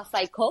because you don't want to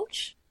fly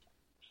coach?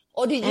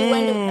 Or did you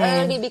went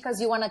early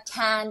because you want to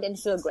tan and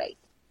feel great?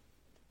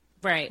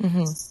 Right.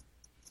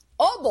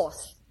 Or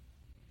both.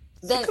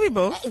 Then, it could be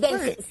both.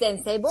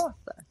 Then say both.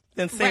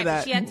 Then say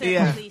that. She had to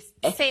at least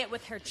say it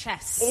with her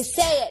chest.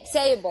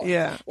 Say it both.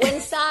 Yeah.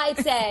 When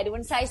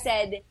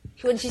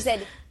she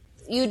said,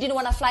 you didn't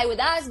want to fly with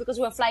us because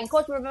we were flying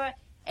coach, remember?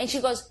 And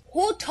she goes,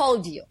 who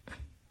told you?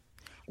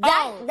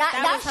 That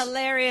was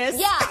hilarious.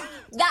 Yeah,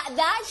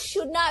 that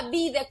should not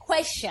be the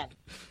question.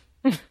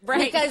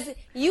 Right. Because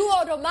you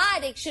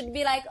automatic should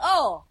be like,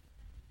 oh,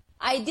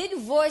 I did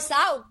voice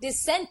out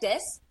this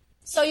sentence,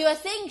 so your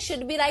thing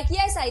should be like,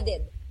 yes, I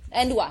did.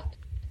 And what?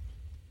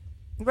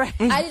 Right.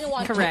 I didn't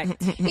want Correct.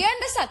 to. You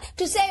understand?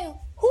 To say,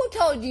 who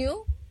told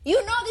you?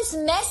 You know this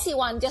messy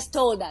one just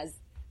told us.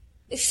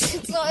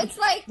 So it's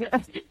like...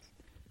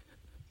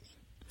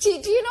 Do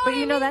you know But what I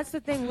you know, mean? that's the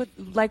thing with,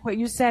 like what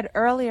you said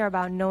earlier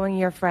about knowing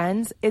your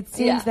friends. It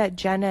seems that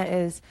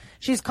Jenna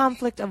she's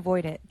conflict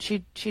avoidant.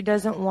 She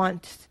doesn't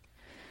want...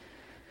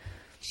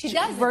 She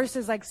doesn't.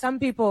 Versus, like, some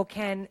people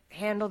can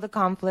handle the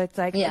conflict.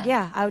 Like,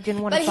 I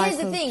didn't want to But fight.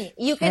 here's the thing.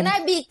 You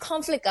cannot be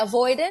conflict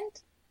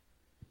avoidant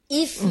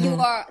if you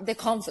are the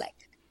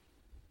conflict.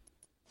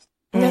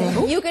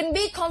 You can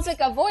be conflict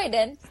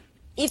avoidant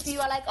if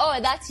you are like, oh,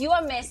 that's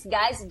your mess,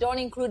 guys. Don't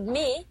include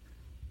me.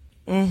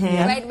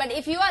 Right? But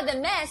if you are the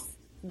mess,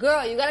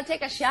 girl, you got to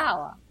take a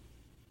shower.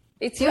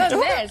 It's your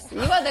mess. You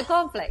are the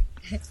conflict.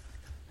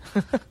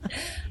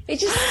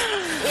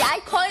 I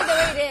call it the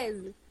way it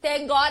is.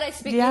 Thank God I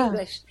speak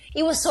English.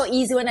 It was so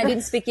easy when I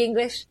didn't speak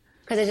English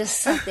because I just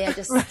sat there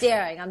just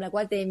staring. I'm like,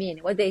 what they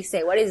mean? What they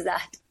say? What is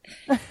that?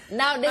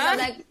 Nowadays I'm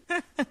like,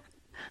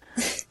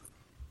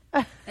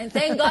 and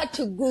thank God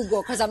to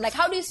Google because I'm like,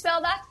 how do you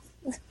spell that?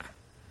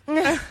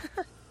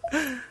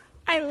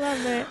 I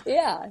love it.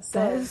 Yeah. So.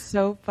 That is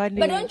so funny.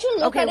 But don't you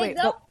look at it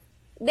though?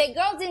 The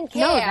girl didn't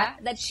care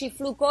that she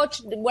flew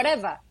coach,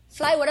 whatever.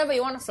 Fly whatever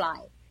you want to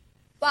fly.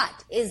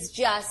 But it's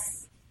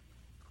just,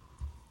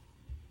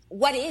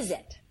 what is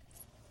it?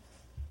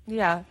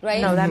 Yeah.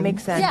 Right? No, that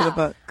makes sense.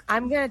 Yeah.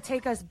 I'm going to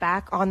take us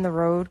back on the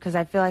road because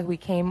I feel like we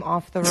came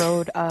off the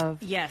road of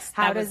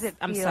how does it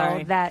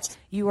feel that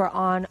you were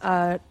on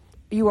the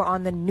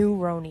new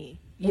RHONY,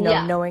 you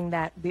know, knowing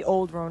that the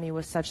old RHONY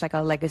was such like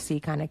a legacy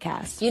kind of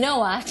cast. You know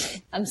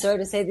what? I'm sorry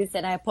to say this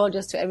and I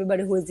apologize to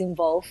everybody who is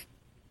involved.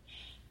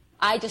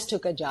 I just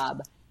took a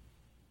job.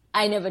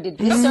 I never did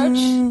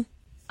research.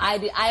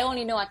 I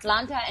only know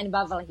Atlanta and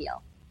Beverly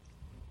Hills.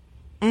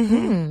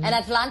 And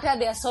Atlanta,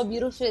 they are so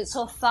beautiful, it's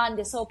so fun,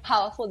 they're so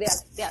powerful, they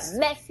are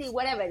messy,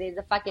 whatever it is,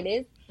 the fuck it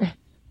is.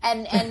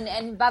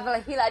 And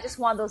Beverly Hills, I just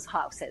want those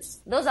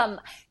houses. Those are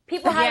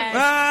people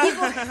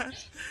have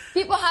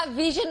people have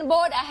vision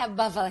board. I have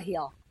Beverly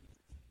Hills.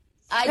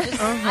 I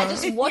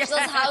just watch those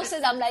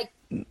houses. I'm like,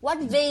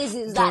 what vase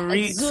is that?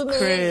 Like, zoom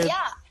in.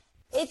 Yeah.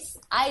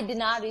 I did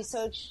not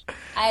research.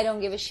 I don't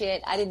give a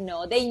shit. I didn't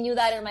know. They knew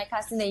that in my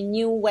casting. They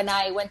knew when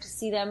I went to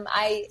see them.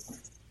 I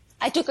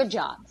took a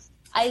job.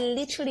 I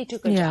literally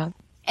took a job.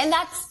 And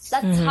that's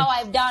how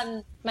I've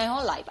done my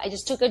whole life. I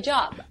just took a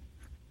job.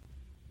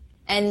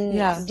 And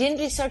didn't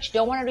research,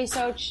 don't want to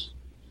research.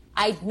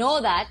 I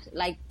know that,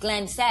 like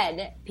Glenn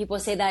said, people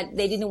say that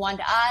they didn't want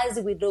us.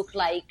 We look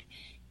like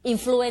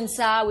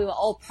influencer. We were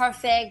all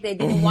perfect. They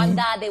didn't want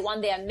that. They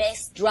want their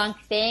mess drunk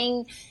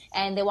thing.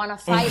 And they want to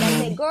fight. I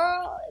say,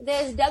 girl,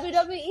 there's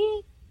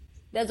WWE.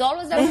 There's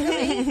always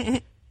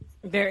WWE.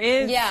 There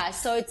is. Yeah,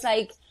 so it's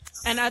like...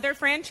 And other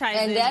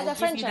franchises and there's will a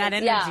franchise,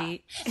 give you that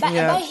energy.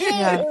 But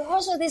here,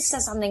 also this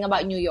says something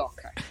about New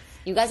Yorker.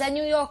 You guys are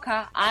New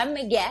Yorker. I'm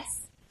a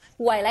guest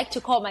who I like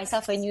to call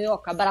myself a New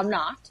Yorker, but I'm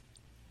not.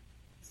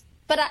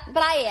 But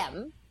I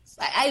am.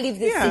 I live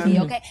this city,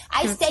 okay?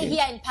 I stay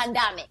here in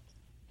pandemic.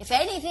 If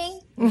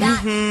anything,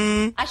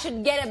 that I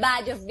should get a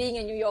badge of being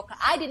a New Yorker.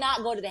 I did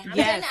not go to the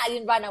Hampton. I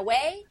didn't run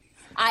away.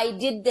 I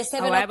did the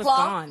 7 o'clock. I was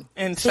gone.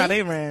 And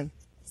Sade ran.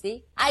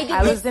 See?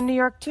 I was in New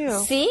York too.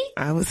 See?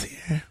 I was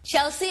here.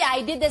 Chelsea,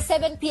 I did the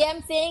 7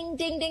 p.m. thing.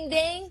 Ding, ding,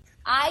 ding.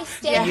 I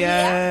stay here.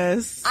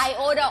 Yes. I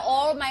order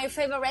all my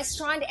favorite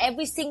restaurant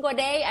every single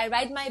day. I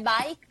ride my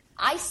bike.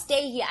 I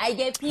stay here. I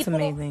get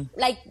people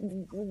like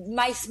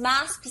my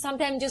mask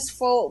sometimes just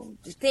for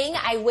thing.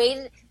 I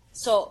wait.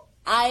 So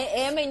I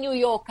am a New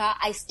Yorker.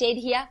 I stayed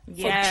here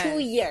for 2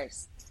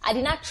 years. I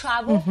did not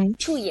travel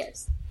 2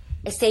 years.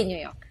 I stayed in New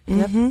York.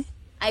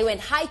 I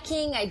went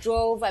hiking. I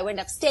drove. I went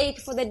upstate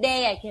for the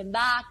day. I came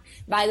back.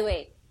 By the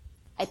way,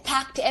 I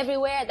packed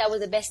everywhere. That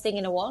was the best thing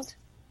in the world.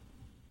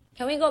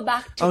 Can we go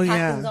back to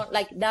parking zone?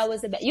 Like, that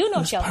was the best. You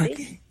know, Chelsea.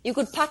 Parking. You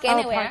could park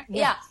anywhere.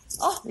 Yeah.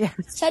 Oh,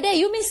 Sade,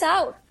 you miss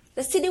out.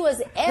 The city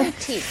was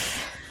empty.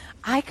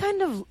 I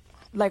kind of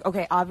like,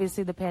 okay,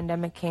 obviously the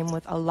pandemic came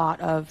with a lot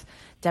of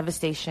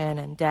devastation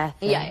and death.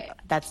 And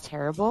that's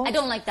terrible. I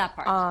don't like that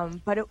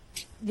part.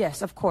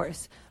 Yes, of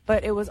course.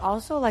 But it was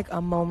also like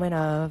a moment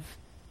of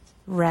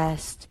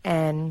rest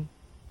and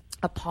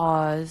a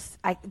pause.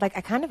 I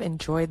kind of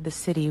enjoyed the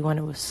city when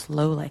it was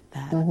slow like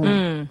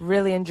that.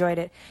 Really enjoyed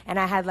it. And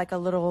I had like a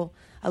little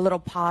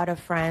pod of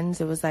friends.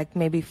 It was like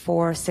maybe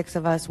 4 or 6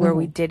 of us where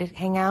we did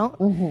hang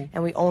out,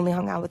 and we only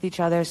hung out with each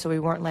other, so we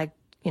weren't like,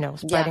 you know,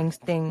 spreading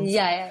things.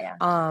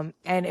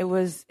 And it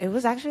was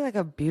actually like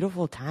a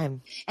beautiful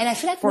time. And I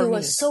feel like we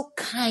were so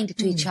kind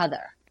to each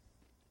other.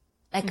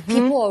 Like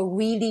people are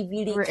really,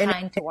 really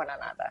kind to one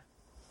another.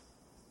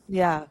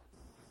 Yeah.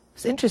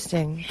 It's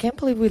interesting. Can't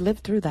believe we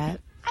lived through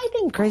that. I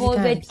think Crazy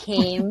COVID times.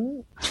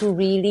 came to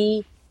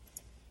really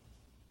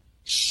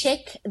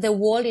shake the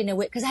world in a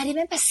way. Because I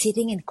remember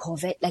sitting in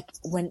COVID,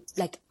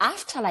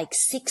 after like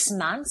 6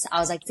 months,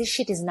 I was like, this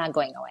shit is not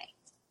going away.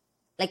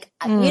 Like,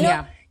 you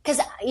know, because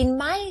in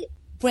my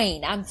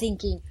brain, I'm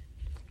thinking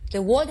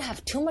the world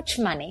have too much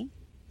money,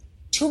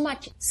 too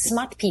much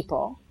smart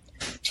people,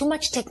 too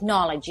much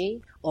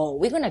technology. Oh,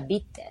 we're going to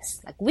beat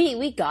this. Like,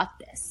 we got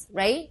this,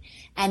 right?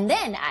 And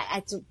then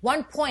at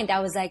one point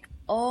I was like,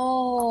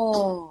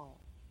 oh,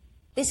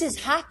 this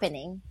is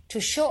happening to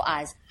show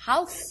us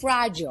how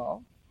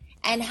fragile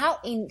and how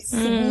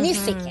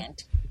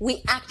insignificant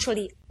we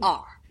actually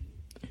are.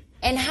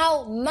 And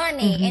how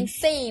money and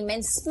fame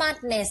and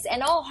smartness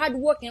and all hard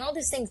work and all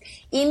these things,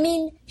 it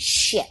mean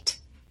shit.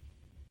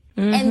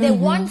 And the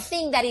one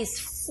thing that is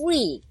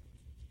free,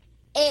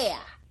 air,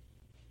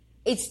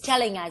 it's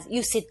telling us,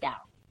 you sit down.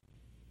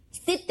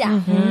 Sit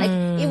down.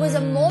 Like, it was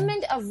a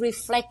moment of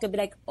reflect to be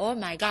like, oh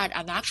my God,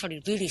 I'm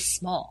actually really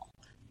small.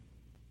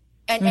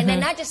 And then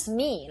not just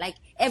me, like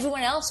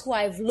everyone else who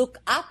I've looked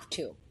up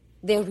to,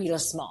 they're real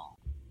small.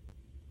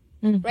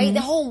 Right?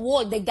 The whole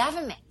world, the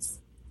governments,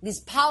 this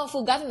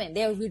powerful government,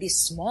 they're really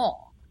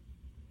small.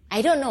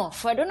 I don't know.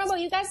 I don't know about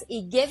you guys.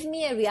 It gave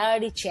me a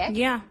reality check.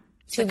 Yeah.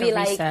 To be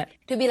like,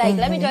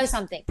 let me tell you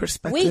something.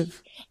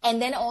 Perspective.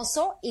 And then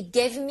also it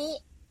gave me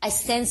a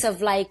sense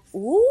of like,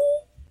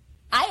 ooh,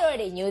 I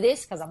already knew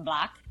this because I'm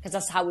Black, because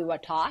that's how we were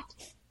taught,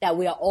 that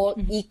we are all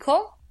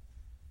equal.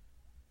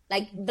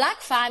 Like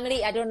Black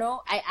family, I don't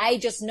know. I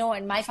just know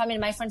in my family,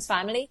 in my friend's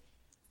family,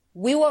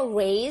 we were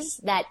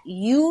raised that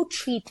you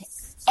treat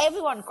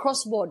everyone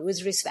cross board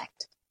with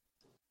respect.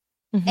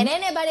 And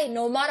anybody,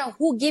 no matter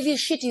who give you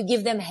shit, you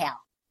give them hell.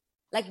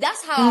 Like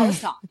that's how I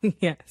was taught.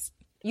 Yes.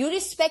 You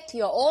respect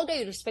your older,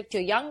 you respect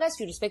your youngest,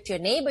 you respect your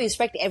neighbor, you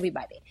respect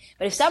everybody.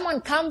 But if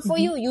someone come for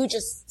you, you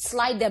just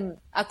slide them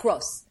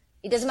across.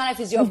 It doesn't matter if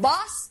it's your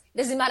boss. It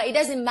doesn't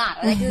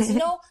matter. Like there's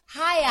no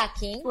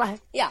hierarchy. Right.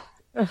 Yeah.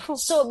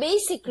 So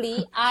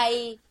basically,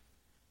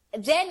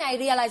 then I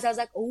realized, I was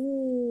like,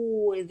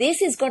 ooh,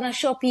 this is going to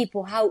show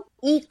people how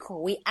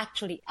equal we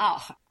actually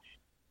are.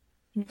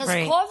 Because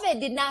COVID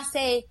did not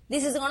say,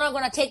 this is not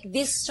going to take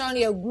this strong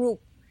your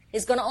group.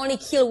 It's going to only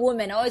kill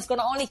women, or it's going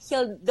to only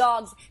kill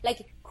dogs. Like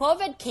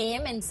COVID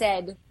came and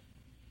said,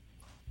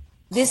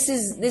 this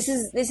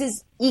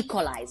is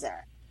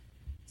equalizer.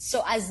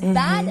 So as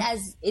bad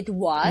as it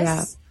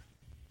was,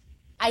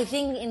 I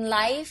think in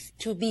life,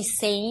 to be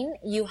sane,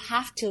 you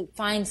have to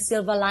find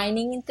silver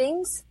lining in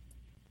things.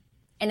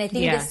 And I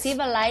think the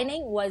silver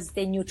lining was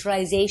the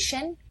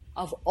neutralization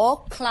of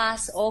all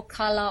class, all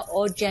color,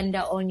 all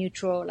gender, all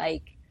neutral.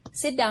 Like,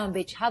 sit down,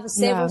 bitch, have a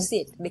several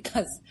seat,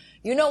 because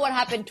you know what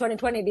happened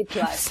 2020 did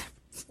to us.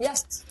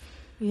 Yes.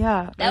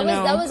 Yeah. That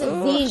was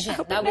a vision. I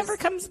hope that it never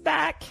comes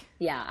back.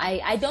 Yeah,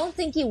 I don't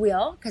think it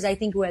will, because I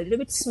think we're a little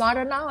bit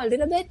smarter now, a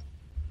little bit.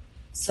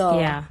 So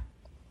yeah.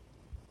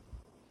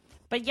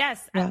 But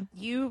yes,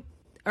 you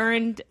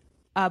earned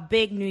a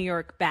big New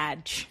York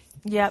badge.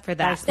 For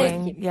that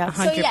thing. Yeah.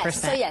 100%.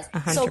 So yes.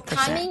 100%. So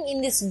coming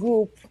in this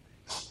group,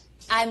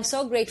 I'm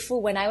so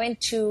grateful when I went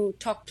to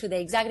talk to the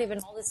executive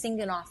and all these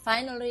things,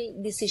 finally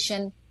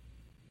decision.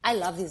 I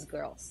love these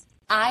girls.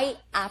 I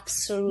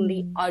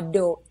absolutely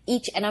adore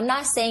each. And I'm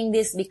not saying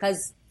this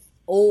because,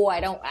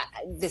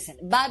 listen,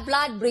 bad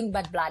blood, bring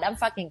bad blood. I'm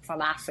fucking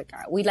from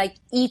Africa. We like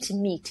eat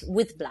meat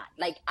with blood.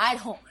 Like,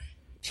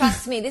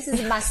 trust me, this is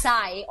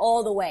Maasai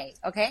all the way.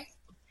 Okay.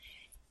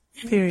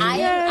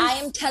 I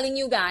am telling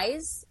you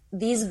guys,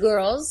 these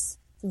girls,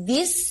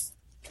 this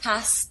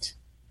cast,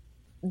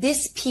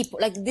 these people,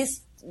 like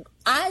this,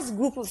 as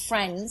group of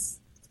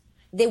friends,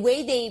 the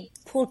way they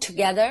pull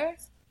together,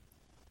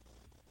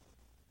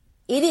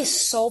 it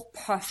is so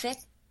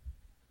perfect.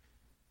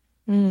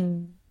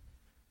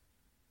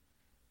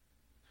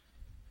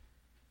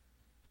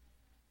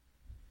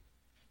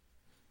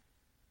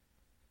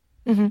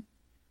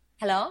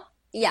 Hello?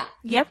 Yeah.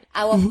 Yep.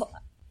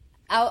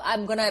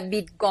 I'm gonna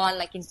be gone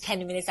like in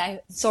 10 minutes.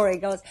 Sorry,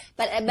 girls.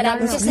 But I'm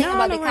just saying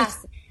about the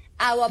cast.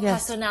 Our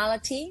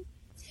personality,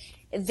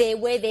 the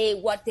way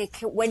what they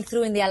went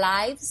through in their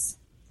lives.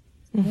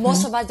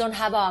 Most of us don't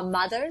have our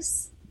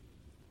mothers.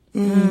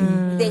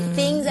 the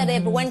things that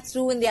they've went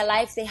through in their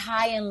life, the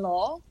high and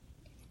low.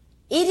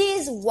 It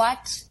is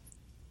what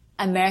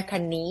America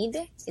need,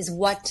 is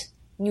what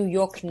New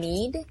York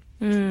need.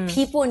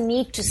 People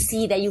need to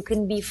see that you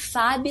can be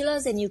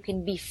fabulous and you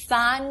can be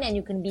fun and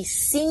you can be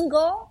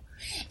single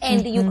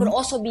and you can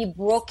also be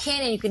broken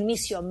and you can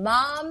miss your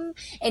mom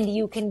and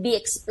you can be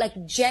like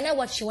Jenna,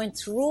 what she went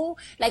through.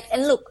 Like,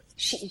 and look,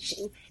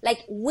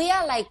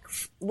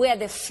 we're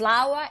the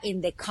flower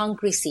in the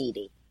concrete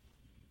city.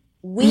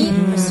 We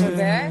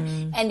persevere,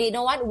 and you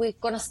know what? We're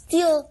gonna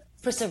still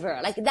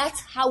persevere. Like,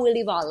 that's how we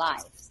live our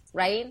lives,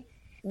 right?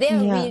 They're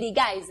really,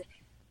 guys,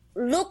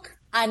 look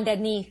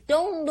underneath.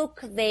 Don't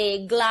look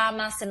the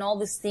glamours and all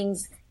these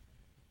things.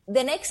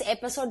 The next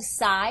episode,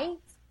 Sai,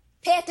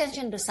 pay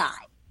attention to Sai,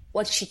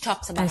 what she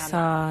talks about.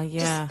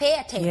 Just pay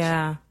attention.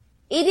 Yeah.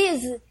 It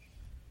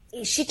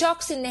is, she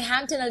talks in the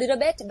Hampton a little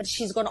bit, but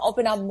she's going to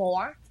open up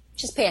more.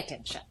 Just pay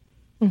attention.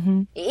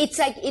 It's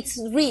like,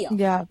 it's real.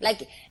 Yeah.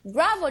 Like,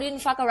 Bravo didn't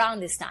fuck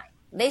around this time.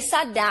 They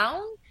sat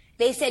down.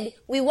 They said,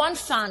 we want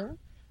fun.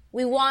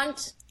 We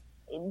want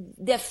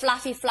the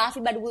fluffy,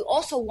 but we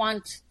also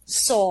want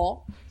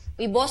soul.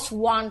 We both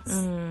want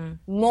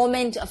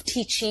moment of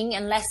teaching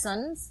and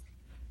lessons.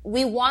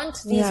 We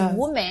want these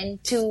women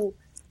to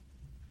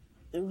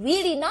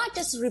really not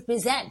just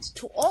represent,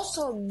 to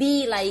also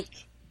be like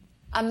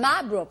a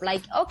Mabrop.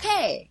 Like,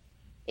 okay,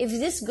 if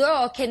this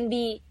girl can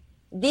be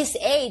this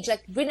age,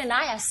 like Bryn and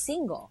I are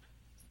single.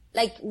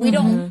 Like, we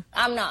don't,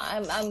 I'm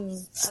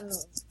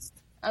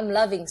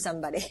loving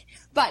somebody,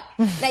 but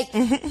like,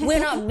 we're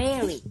not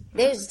married.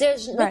 There's,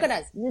 look at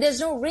us. There's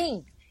no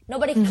ring.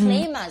 Nobody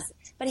claim us.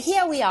 But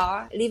here we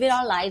are, living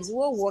our lives.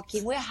 We're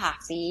working. We're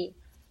happy.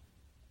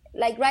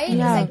 Like, right? Yeah.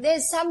 It's like,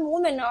 there's some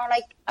women are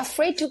like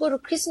afraid to go to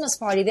Christmas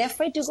party. They're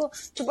afraid to go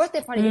to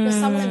birthday party because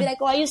someone will be like,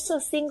 oh, are you still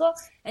single?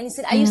 And he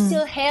said, are you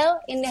still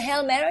in the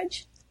hell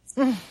marriage?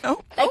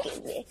 Like,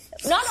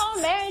 not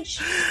all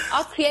marriage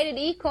are created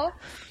equal.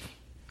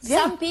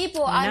 Some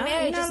people are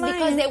married just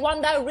because they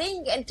want that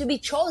ring and to be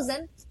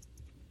chosen.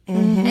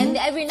 And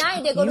every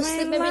night they go to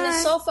sleep maybe in the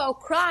sofa or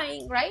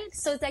crying, right?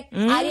 So it's like,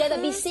 I'd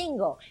rather be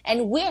single.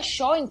 And we're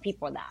showing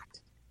people that.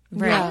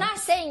 Right. I'm not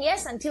saying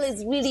yes until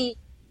it's really,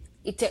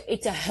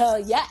 it's a hell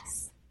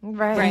yes.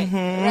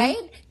 Right?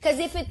 Because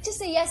if it's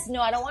just a yes,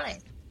 no, I don't want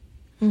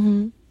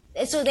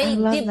it. So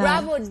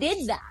Bravo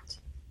did that.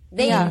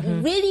 They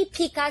really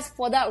pick us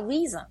for that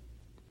reason.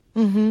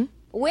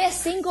 We're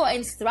single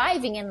and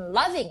thriving and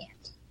loving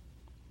it.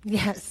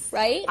 Yes.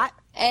 Right?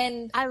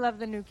 I love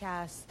the new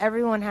cast.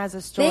 Everyone has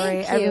a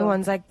story.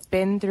 Everyone's like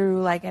been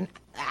through like an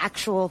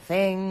actual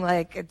thing.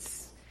 Like,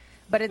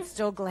 but it's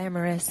still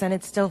glamorous and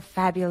it's still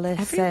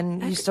fabulous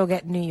and you still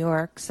get New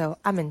York. So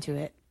I'm into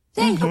it.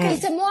 Okay,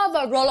 it's a more of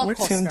a roller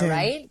coaster,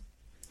 right?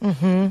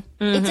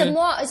 It's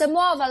a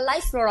more of a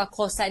life roller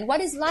coaster. And what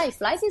is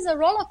life? Life is a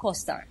roller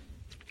coaster.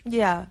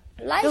 Yeah.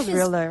 Life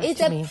is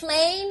a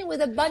plane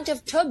with a bunch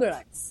of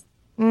turbulence.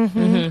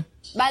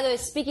 By the way,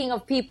 speaking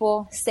of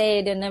people,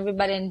 Sade and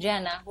everybody in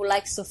Jenna who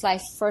likes to fly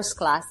first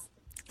class,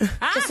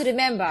 just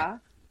remember,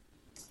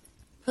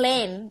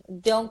 plane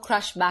don't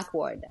crash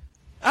backward.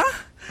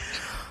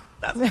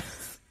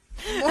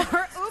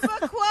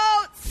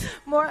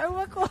 More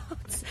Ubah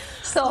quotes.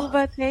 So,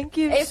 Ubah, thank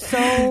you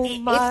so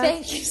much.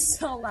 Thank you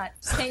so much.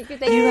 Thank you.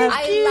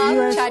 I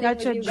love chatting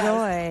with you guys. You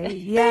are such a joy.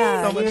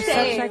 Yeah, you're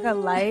such like a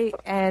light,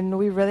 and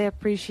we really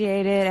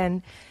appreciate it.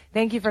 And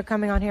thank you for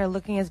coming on here,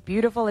 looking as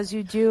beautiful as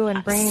you do,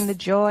 and bringing the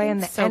joy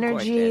and the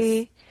energy.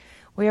 Gorgeous.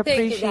 We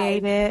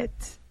appreciate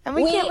it. And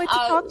we can't wait to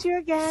talk to you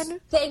again.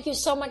 Thank you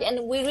so much.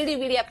 And we really,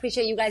 really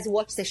appreciate you guys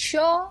watch the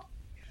show.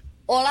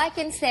 All I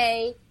can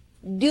say,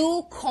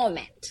 do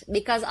comment,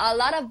 because a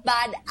lot of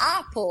bad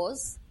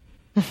apples,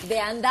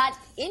 they're on that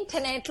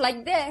internet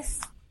like this.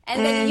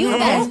 And then you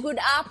guys, good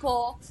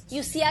apple,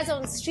 you see us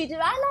on the street,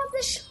 and I love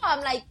the show.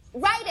 I'm like,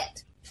 write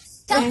it.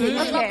 Tell people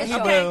you love the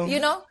show. You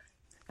know?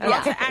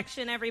 Call to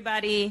action,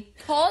 everybody.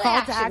 Call to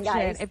action,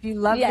 guys. If you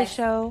love the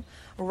show,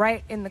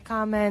 write in the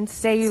comments,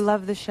 say you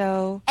love the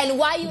show. And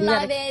why you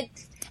love it.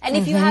 And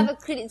if you have a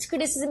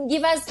criticism,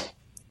 give us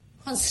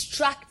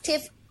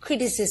constructive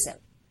criticism.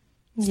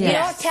 Yes. You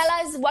know, tell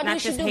us what we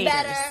should do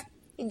better.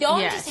 Don't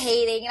just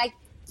hating. Like,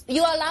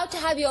 you're allowed to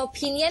have your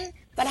opinion,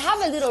 but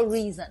have a little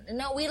reason. You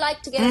know, we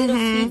like to get a little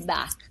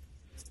feedback.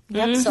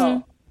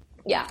 So,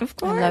 of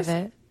course. I love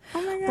it.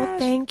 Oh my gosh. Well,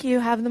 thank you.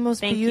 Have the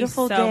most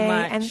beautiful so day.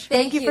 Much. And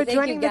thank you for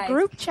joining the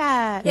group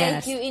chat.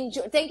 Thank you.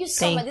 Thank you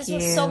so much. This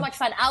was so much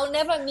fun. I'll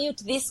never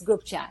mute this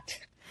group chat.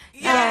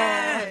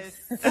 Yes.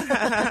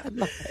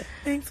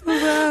 Thanks,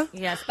 Ubah.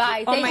 Yes.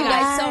 Bye. Thank you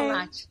guys so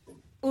much.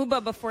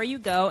 Ubah, before you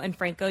go, and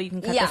Franco, you can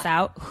cut this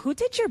out. Who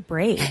did your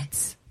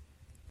braids?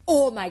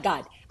 Oh my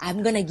God.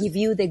 I'm going to give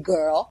you the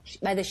girl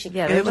by the Chic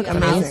they look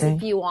amazing.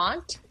 If you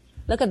want.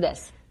 Look at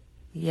this.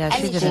 Yeah,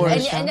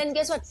 and then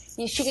guess what?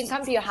 She can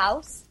come to your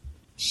house.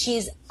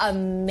 She's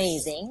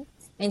amazing.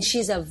 And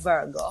she's a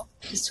Virgo.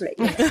 Just to let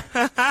you know.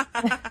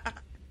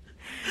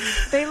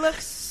 They look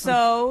so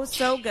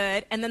so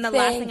good. And then the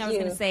last thing I was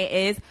going to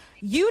say is,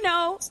 you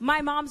know,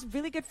 my mom's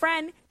really good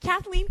friend,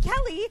 Kathleen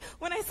Kelly.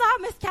 When I saw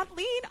Miss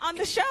Kathleen on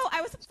the show,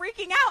 I was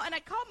freaking out, and I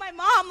called my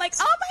mom, like,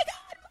 oh my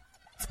God, Mom,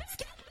 it's Miss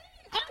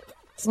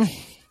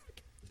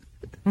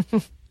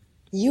Kathleen.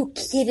 You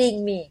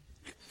kidding me?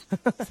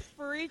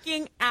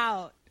 Freaking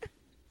out.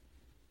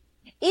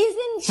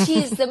 Isn't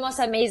she the most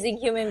amazing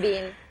human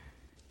being?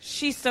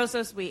 She's so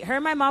sweet. Her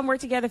and my mom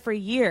worked together for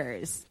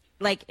years.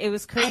 Like, it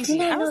was crazy.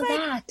 I didn't know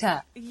like,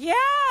 that.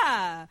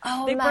 Yeah.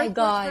 Oh, they my both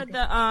God. worked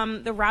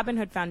for the Robin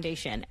Hood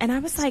Foundation. And I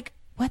was like,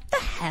 what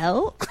the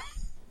hell?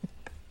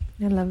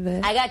 I love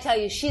it. I gotta tell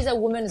you, she's a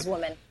woman's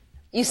woman.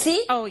 You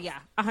see? Oh, yeah.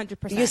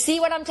 100%. You see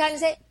what I'm trying to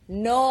say?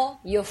 Know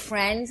your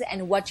friends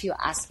and what you're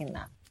asking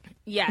them.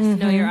 Yes,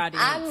 know your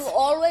audience. I'm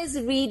always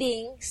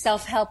reading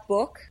self-help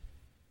book.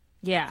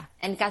 Yeah.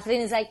 And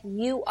Kathleen is like,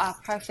 you are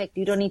perfect.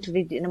 You don't need to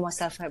read any more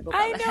self-help book.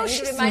 I Like, know, I need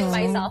to she's remind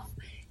myself.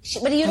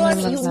 But you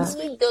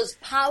need those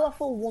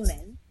powerful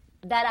women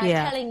that are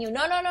telling you,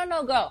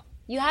 no, girl.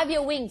 You have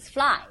your wings,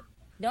 fly.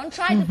 Don't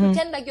try to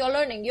pretend like you're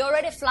learning. You're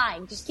already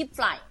flying. Just keep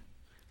flying.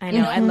 I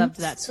know. I loved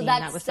that scene. So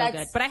that was so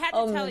good. But I had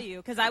to tell you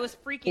because I was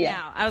freaking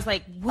out. I was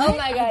like, what? Oh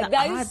my God,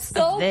 that is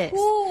so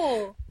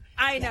cool.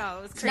 I know.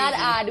 It was crazy. It's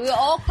not odd. We're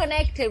all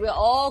connected. We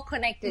are.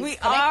 Connect the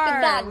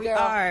dot, we girl.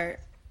 are.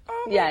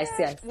 Oh yes.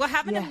 Well,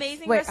 have an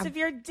amazing rest of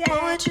your day.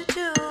 What would you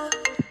do?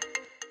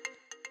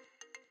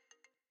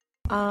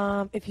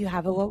 If you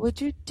have a what would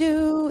you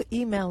do,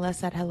 email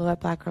us at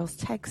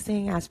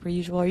hello@blackgirlstexting as per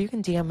usual, or you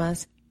can DM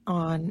us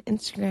on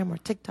Instagram or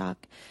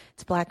TikTok.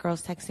 It's Black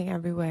Girls Texting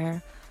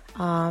everywhere.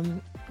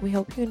 We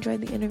hope you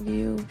enjoyed the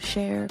interview.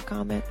 Share,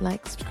 comment,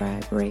 like,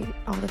 subscribe, rate,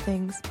 all the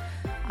things.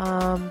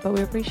 But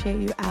we appreciate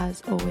you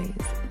as always.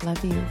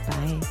 Love you.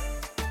 Bye.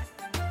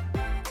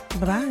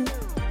 Bye-bye.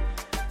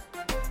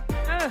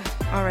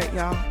 All right,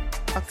 y'all.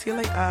 Talk to you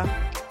later.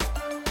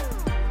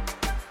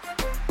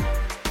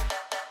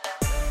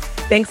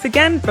 Thanks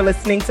again for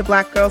listening to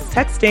Black Girls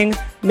Texting.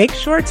 Make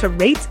sure to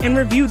rate and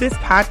review this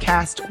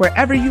podcast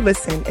wherever you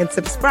listen and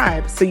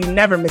subscribe so you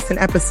never miss an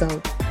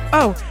episode.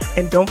 Oh,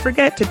 and don't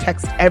forget to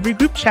text every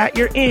group chat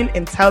you're in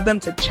and tell them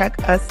to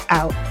check us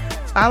out.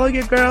 Follow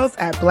your girls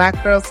at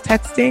Black Girls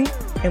Texting,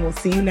 and we'll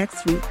see you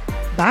next week.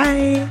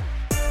 Bye.